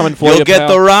got this coming for you, You'll get pal.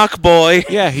 the rock, boy.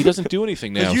 Yeah, he doesn't do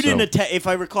anything now. Because you so. didn't attack. If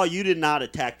I recall, you did not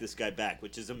attack this guy back,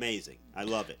 which is amazing. I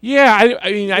love it. Yeah,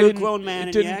 I mean, You're I a didn't. grown man it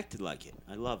and you didn't- acted like it.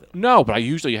 I love it. No, but I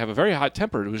usually have a very hot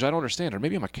temper, which I don't understand. Or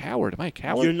maybe I'm a coward. Am I a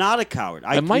coward? You're not a coward.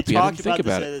 I might we be. I talked didn't think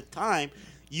about about this at the time.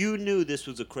 You knew this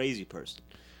was a crazy person,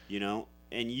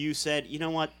 and you said, "You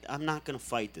know what? I'm not going to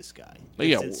fight this guy. But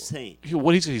It's yeah, insane."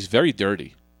 He's very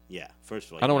dirty. Yeah. First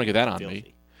of all, I don't want to get that on filthy.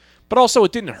 me. But also,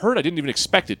 it didn't hurt. I didn't even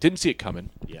expect it. Didn't see it coming.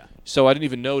 Yeah. So I didn't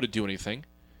even know to do anything.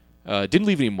 Didn't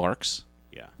leave any marks.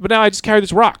 Yeah. But now I just carry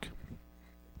this rock.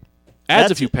 Adds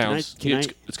That's a few it. Can I- pounds. can I-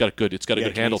 It's got a good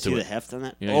handle can to you see it. the heft on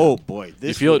that? Yeah, Oh yeah. boy, this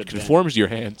You feel would it have been- conforms to your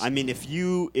hands. I mean,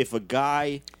 if a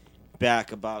guy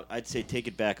back about, I'd say take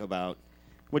it back about,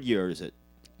 what year is it?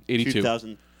 82.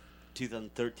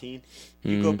 2013.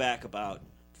 You go back about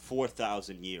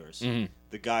 4,000 years. Mm-hmm.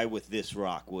 The guy with this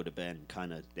rock would have been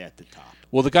kind of at the top.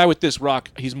 Well, the guy with this rock,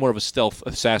 he's more of a stealth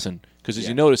assassin because, as Yeah.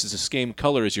 you notice, it's the same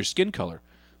color as your skin color,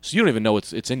 so you don't even know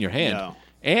it's in your hand, No.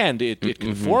 and it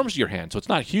conforms to your hand, so it's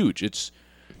not huge.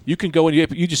 You can go and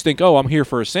you just think, oh, I'm here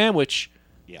for a sandwich.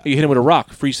 Yeah. You hit him with a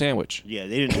rock, free sandwich. Yeah,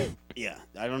 they didn't. Yeah,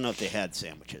 I don't know if they had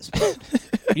sandwiches.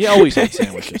 He always had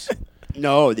sandwiches.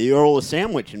 No, the Earl of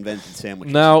Sandwich invented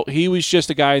sandwiches. No, he was just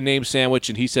a guy named Sandwich,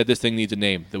 and he said this thing needs a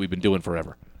name that we've been doing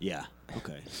forever. Yeah.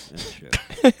 Okay, that's true.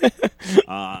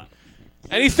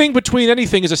 Anything between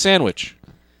anything is a sandwich.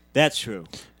 That's true.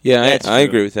 Yeah, That's I true.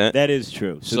 agree with that. That is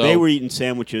true. So So- they were eating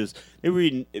sandwiches. They were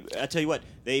eating. I tell you what,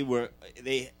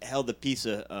 they held a piece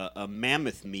of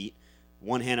mammoth meat,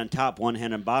 one hand on top, one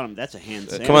hand on bottom. That's a hand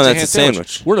sandwich. Come on, It's that's a hand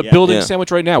sandwich. We're in a Yeah. building Yeah.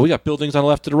 sandwich right now. We got buildings on the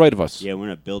left to the right of us. Yeah, we're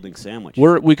in a building sandwich.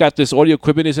 We got this audio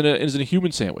equipment is in a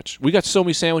human sandwich. We got so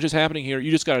many sandwiches happening here.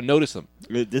 You just got to notice them.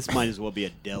 This might as well be a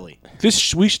deli.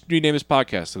 We should rename this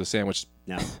podcast to the sandwich.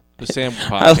 No. The Sam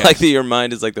podcast. I like that your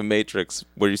mind is like the Matrix,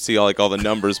 where you see all the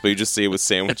numbers, but you just see it with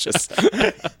sandwiches.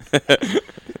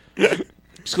 Just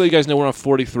so you guys know, we're on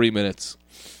 43 minutes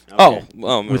Oh,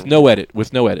 well, with no edit.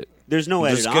 There's no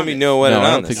edit there's on gonna be it. no edit No, I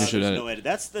on don't this. think you should there's edit. no edit.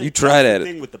 That's the, You try to that's edit.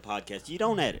 the thing with the podcast. You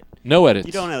don't edit. No edits.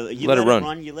 You don't edit. You Let let it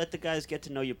run. You let the guys get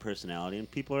to know your personality, and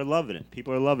people are loving it.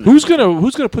 People are loving Who's it.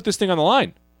 gonna put this thing on the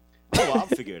line? Oh, well, I'll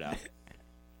figure it out.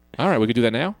 All right, we can do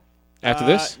that now. After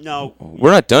this, No. We're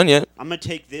not done yet. I'm going to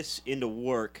take this into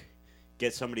work,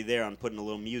 get somebody there. I'm putting a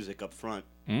little music up front.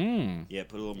 Yeah,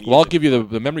 put a little music. well, I'll give you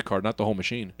the memory card, not the whole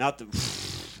machine. Not the...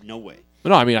 No way.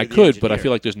 No, I mean I You're the could, but I engineer.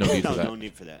 feel like there's no need No, for that. no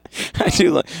need for that. I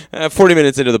do like 40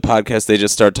 minutes into the podcast, they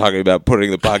just start talking about putting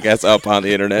the podcast up on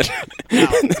the internet. Now,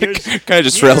 Kind of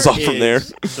just trails off from there.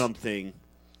 is something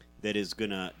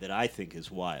that I think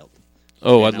is wild.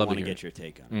 Oh, and I'd love I to want hear. get your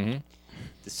take on it.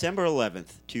 December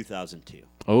 11th, 2002.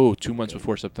 Oh, 2 months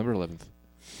before September 11th.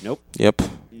 Nope. Yep.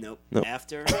 Nope. Nope.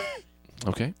 After,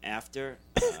 Okay. I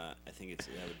think that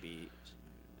would be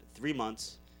 3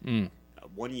 months.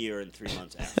 1 year and 3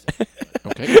 months after.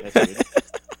 Okay. That's good.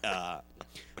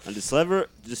 On December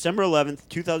 11th,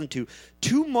 2002,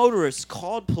 two motorists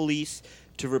called police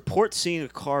to report seeing a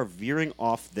car veering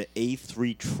off the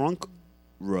A3 trunk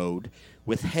road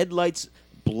with headlights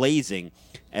blazing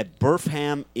at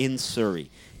Burfham in Surrey.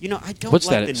 You know, I don't What's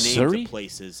like that, the names Surrey? of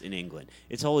places in England.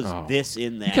 It's always Oh. this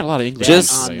in that. You got a lot of English.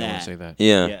 Just- on on that. I that. want to say that.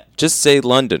 Yeah. Yeah. Just say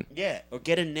London. Yeah, or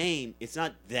get a name. It's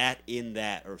not that in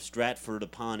that or Stratford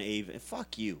upon Avon.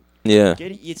 Fuck you. Yeah.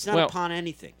 It's not Well, upon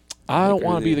anything. I don't agree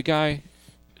want with to be you. the guy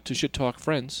to shit talk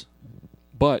Friends,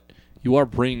 but you are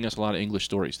bringing us a lot of English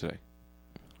stories today.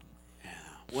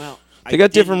 Well, They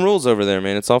got different rules over there,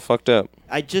 man. It's all fucked up.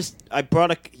 I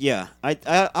brought a yeah.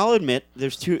 I'll admit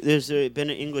there's been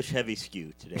an English heavy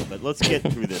skew today, but let's get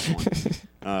through this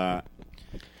one.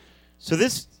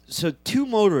 So two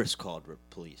motorists called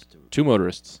police. Two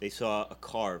motorists. They saw a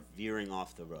car veering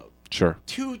off the road. Sure.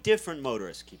 Two different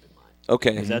motorists. Keep in mind,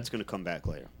 Okay. because that's going to come back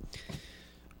later.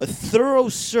 A thorough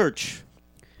search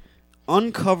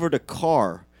uncovered a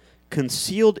car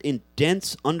concealed in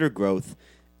dense undergrowth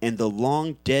and the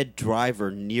long dead driver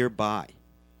nearby.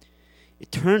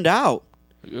 It turned out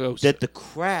that the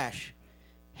crash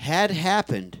had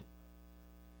happened,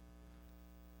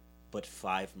 but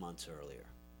 5 months earlier.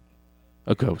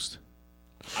 A ghost.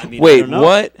 I mean, I Wait, don't know.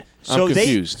 what? So I'm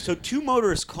confused. So two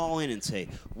motorists call in and say,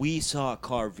 "We saw a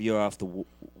car veer off the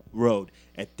road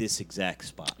at this exact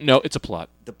spot." No, it's a plot.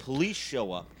 The police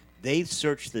show up. They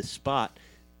search this spot.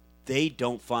 They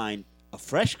don't find a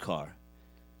fresh car.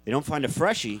 They don't find a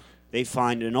freshie. They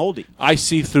find an oldie. I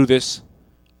see through this,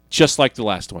 just like the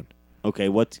last one. Okay,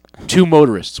 what? Two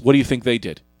motorists. What do you think they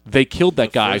did? They killed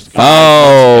that guy. first guy.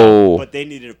 Oh. But they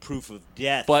needed a proof of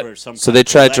death But- for some. So kind they of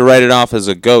tried to collection. write it off as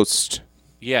a ghost.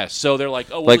 Yeah, so they're like,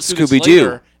 oh, well, Like let's do this Scooby-Doo.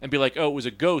 later and be like, oh, it was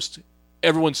a ghost.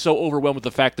 Everyone's so overwhelmed with the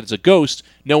fact that it's a ghost,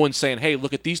 no one's saying, hey,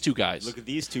 look at these two guys. Look at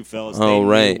these two fellas. Oh, They knew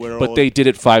right. we're But old. they did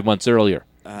it 5 months earlier.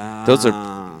 Those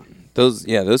are those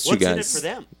two What's in it guys. for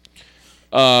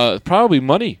them? Probably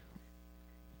money.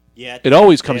 Yeah, It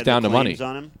always they comes had the down to money. claims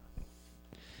on him.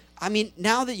 I mean,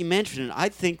 now that you mention it, I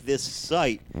think this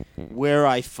site where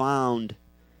I found,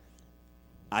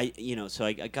 so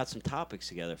I got some topics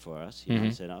together for us. I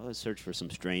said, oh, let's search for some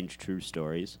strange true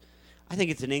stories. I think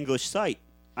it's an English site.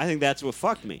 I think that's what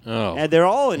fucked me. Oh. And they're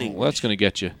all in English. Well, that's going to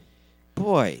get you.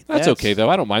 Boy, That's okay, though.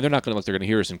 I don't mind. They're not going to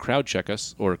hear us and crowd check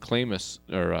us or claim us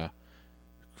or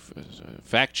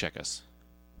fact check us.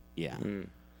 Yeah.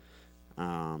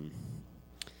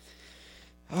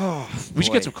 We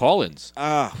should get some call-ins.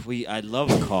 I'd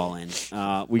love a call in.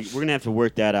 We're gonna have to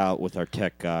work that out with our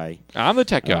tech guy. I'm the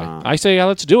tech guy. I say,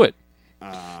 let's do it.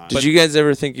 Did you guys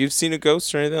ever think you've seen a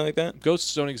ghost or anything like that?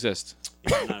 Ghosts don't exist.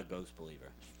 I'm not a ghost believer.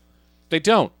 They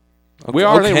don't. Where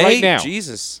are they Okay, right now?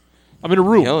 Jesus. I'm in a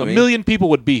room. Yelling A at me. million people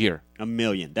would be here. A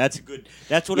million. That's good.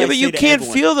 That's what Yeah, I but say you to can't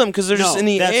everyone. feel them because they're just in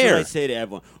the that's air. what I say to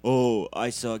everyone. Oh, I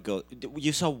saw a ghost.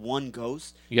 You saw one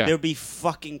ghost? Yeah. There'd be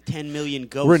fucking 10 million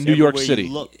ghosts. We're in New York everywhere City.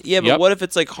 you look. Yeah, but Yep. what if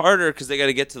it's like harder because they got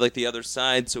to get to like the other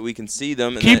side so we can see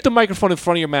them? And Keep the microphone in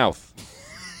front of your mouth.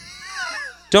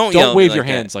 Don't yell at Don't me wave like your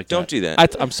that. hands like that. Don't do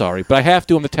that. I'm sorry, but I have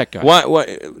to. I'm the tech guy.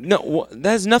 What? No, that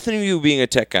has nothing to do with you being a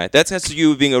tech guy. That has to do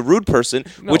with being a rude person,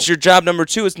 No. which your job number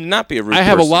 2 is to not be a rude person. I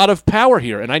have a lot of power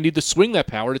here, and I need to swing that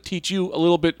power to teach you a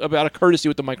little bit about a courtesy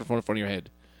with the microphone in front of your head,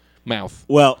 mouth.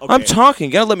 Well, okay. I'm talking.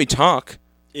 You got to let me talk.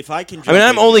 If I can. I mean,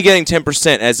 I'm jump in- only getting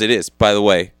 10% as it is, by the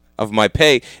way, of my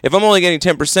pay. If I'm only getting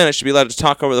 10%, I should be allowed to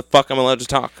talk over the fuck I'm allowed to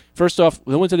talk. First off,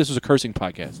 no one said this was a cursing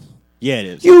podcast. Yeah, it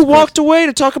is. You walked away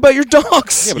to talk about your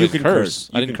dogs. Yeah, but You I can didn't curse.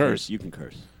 You I didn't can curse. You can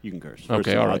curse. You can curse. First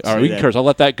Okay, of all I'll right. say All right, we can that. curse. I'll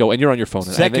let that go. And you're on your phone.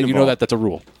 Second And of you know all- that's a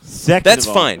rule. Second That's of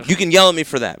all- fine. You can yell at me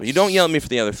for that, but you don't yell at me for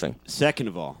the other thing. Second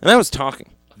of all, And I was talking.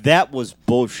 that was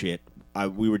bullshit.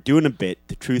 We were doing a bit.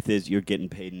 The truth is, you're getting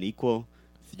paid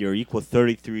you're equal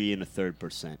 33 and a third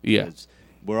 %. Yeah. Because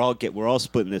we're all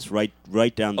splitting this right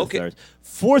down the Okay. thirds.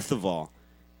 Fourth of all,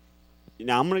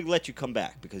 now I'm going to let you come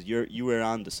back because you were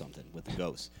on to something with the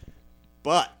ghost.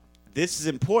 But this is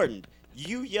important.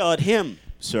 You yell at him,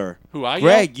 sir. Who, I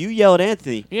Greg, you yell at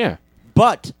Anthony. Yeah.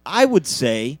 But I would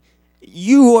say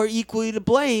you are equally to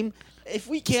blame if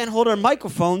we can't hold our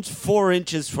microphones 4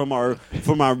 inches from our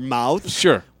mouth.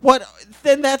 Sure. What?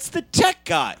 Then that's the tech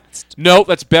guy. No,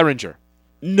 that's Behringer.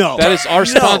 No, That is our No.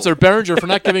 sponsor, Behringer, for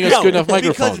not giving us No, good enough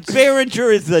microphones. Because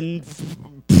Behringer is the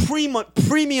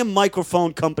premium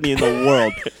microphone company in the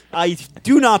world. I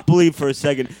do not believe for a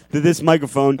second that this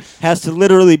microphone has to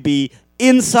literally be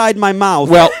inside my mouth.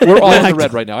 Well, we're all in I- the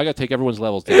red right now. I got to take everyone's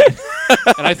levels down.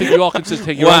 And I think you all can just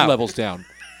take your Wow. own levels down.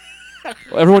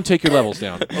 Everyone take your levels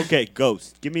down. Okay,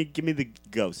 ghost. Give me the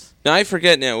ghost. Now, I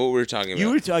forget now what we were talking about. You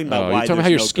were talking about You're why talking about there's how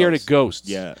you're no scared ghosts. of ghosts.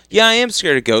 Yeah. Yeah, I am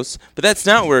scared of ghosts, but that's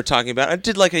not what we're talking about. I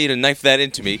did like how you to knife that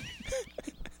into me.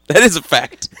 That is a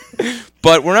fact.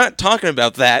 But we're not talking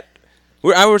about that.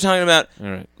 We're talking about All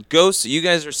right. ghosts. You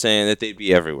guys are saying that they'd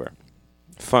be everywhere.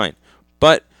 Fine.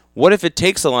 But what if it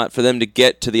takes a lot for them to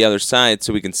get to the other side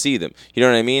so we can see them? You know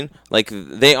what I mean? Like,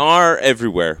 they are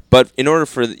everywhere. But in order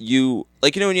for you,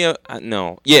 like, when you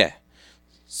no. Yeah.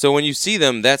 So when you see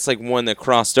them, that's like one that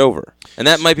crossed over. And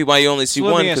that might be why you only see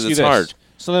one, because it's hard.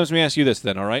 So let me ask you this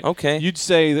then, all right? Okay. You'd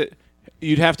say that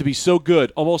you'd have to be so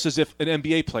good, almost as if an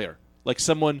NBA player, like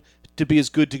someone to be as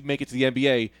good to make it to the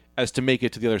NBA as to make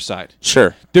it to the other side.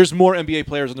 Sure. There's more NBA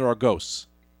players than there are ghosts.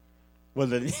 Well,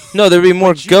 then, no, there'd be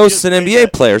more ghosts than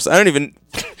NBA players. I don't even...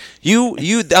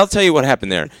 I'll tell you what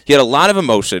happened there. You had a lot of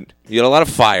emotion. You had a lot of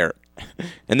fire.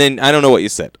 And then, I don't know what you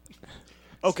said.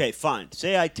 Okay, fine.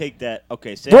 Say I take that.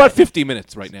 Okay, say we're at 50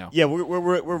 minutes right now. Yeah,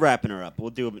 we're wrapping her up. We'll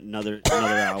do another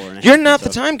hour and a half. You're not the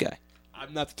time guy.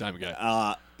 I'm not the time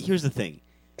guy. Here's the thing.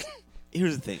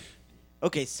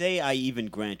 Okay, say I even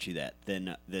grant you that,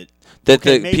 then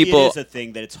maybe it is a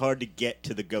thing that it's hard to get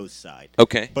to the ghost side.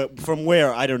 Okay. But from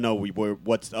where, I don't know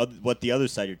what the other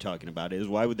side you're talking about is.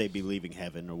 Why would they be leaving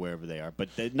heaven or wherever they are? But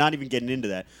not even getting into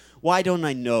that. Why don't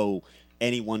I know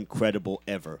anyone credible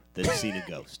ever that's seen a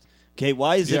ghost? Okay,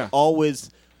 why is it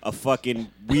always a fucking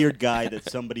weird guy that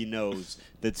somebody knows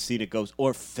that's seen a ghost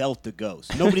or felt a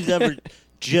ghost? Nobody's ever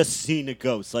just seen a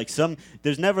ghost. Like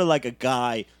there's never like a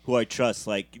guy who I trust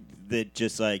that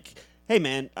just like, hey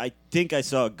man, I think I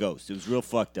saw a ghost. It was real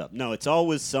fucked up. No, it's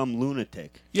always some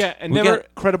lunatic. Yeah, and never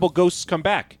credible ghosts come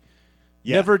back.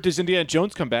 Yeah. Never does Indiana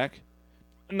Jones come back.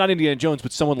 Not Indiana Jones,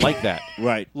 but someone like that.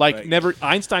 Right. Never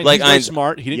Einstein. Like he's very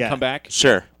smart. He didn't come back.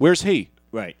 Sure. Where's he?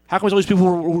 Right. How come all these people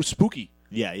were spooky?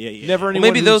 Yeah. Never anyone.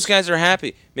 Maybe those guys are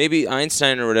happy. Maybe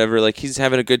Einstein or whatever, like he's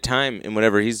having a good time in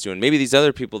whatever he's doing. Maybe these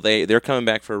other people, they're coming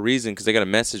back for a reason because they got a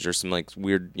message or some like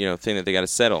weird thing that they got to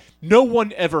settle. No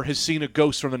one ever has seen a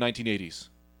ghost from the 1980s.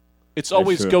 It's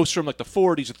always ghosts from like the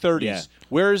 40s or 30s. Yeah.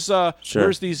 Where's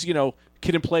these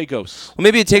kid and play ghosts? Well,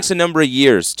 maybe it takes a number of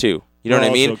years too. You know what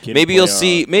I mean? Maybe you'll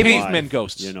see cavemen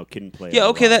ghosts. Kid and play. Yeah.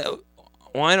 Okay.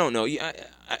 Well, I don't know.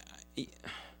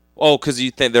 Oh, because you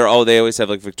think they always have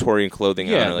like Victorian clothing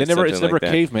on. Yeah, or, like, it's never like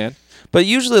a caveman. But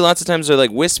usually lots of times they're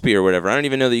like wispy or whatever. I don't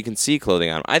even know that you can see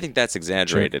clothing on them. I think that's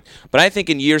exaggerated. Sure. But I think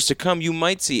in years to come you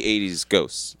might see 80s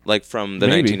ghosts, like from the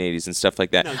 1980s and stuff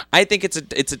like that. No. I think it's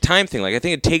a time thing. Like I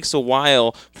think it takes a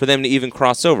while for them to even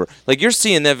cross over. Like you're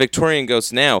seeing that Victorian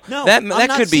ghost now. No, that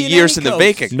could be years in the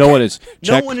making. No one is.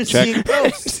 No one is seeing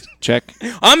ghosts. Check.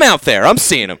 I'm out there. I'm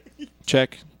seeing them.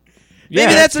 Check.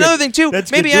 Maybe that's another thing too.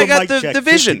 Maybe I got the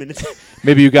vision.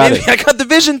 Maybe you got it. Maybe I got the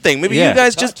vision thing. Maybe you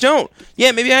guys just don't.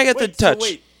 Yeah, maybe I got the touch. So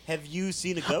wait, have you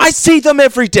seen a ghost? I see them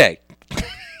every day.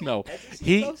 No,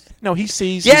 he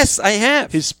sees. Yes, I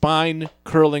have. His spine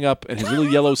curling up and his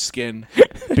little yellow skin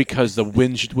because the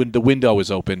window is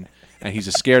open and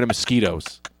he's scared of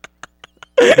mosquitoes.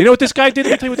 You know what this guy did?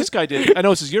 I'll tell you what this guy did. I know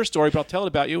this is your story, but I'll tell it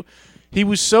about you. He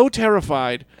was so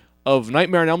terrified of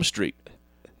Nightmare on Elm Street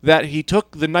that he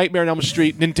took the Nightmare on Elm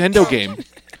Street Nintendo game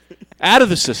out of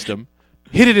the system,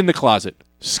 hid it in the closet,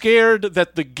 scared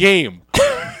that the game,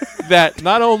 that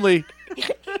not only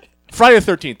Friday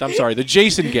the 13th, I'm sorry, the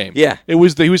Jason game. Yeah. He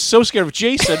was so scared of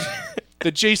Jason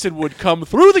that Jason would come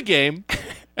through the game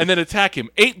and then attack him.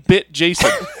 8-bit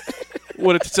Jason.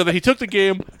 So that he took the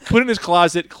game, put it in his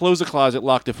closet, closed the closet,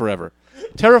 locked it forever.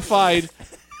 Terrified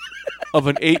of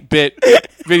an 8-bit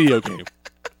video game.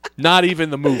 Not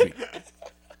even the movie.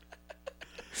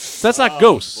 So that's not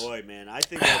ghosts. Boy, man, I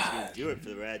think that's going to do it for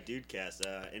the Rad Dude Cast.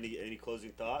 Any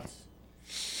closing thoughts?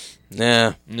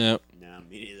 Nah. No. No,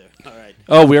 me neither. All right.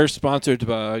 Oh, we are sponsored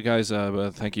by, guys,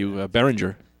 thank you,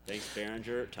 Behringer. Thanks,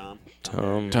 Behringer. Tom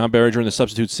Behringer and the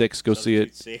Substitute 6. Go see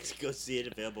it. 6. Go see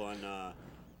it. Available on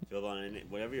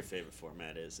whatever your favorite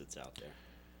format is. It's out there.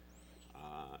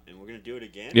 And we're gonna do it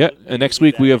again. Yeah, and next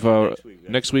week we have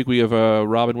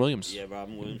Robin Williams. Yeah,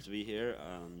 Robin Williams will be here.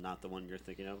 Not the one you're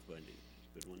thinking of, but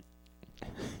a good one.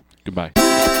 Goodbye.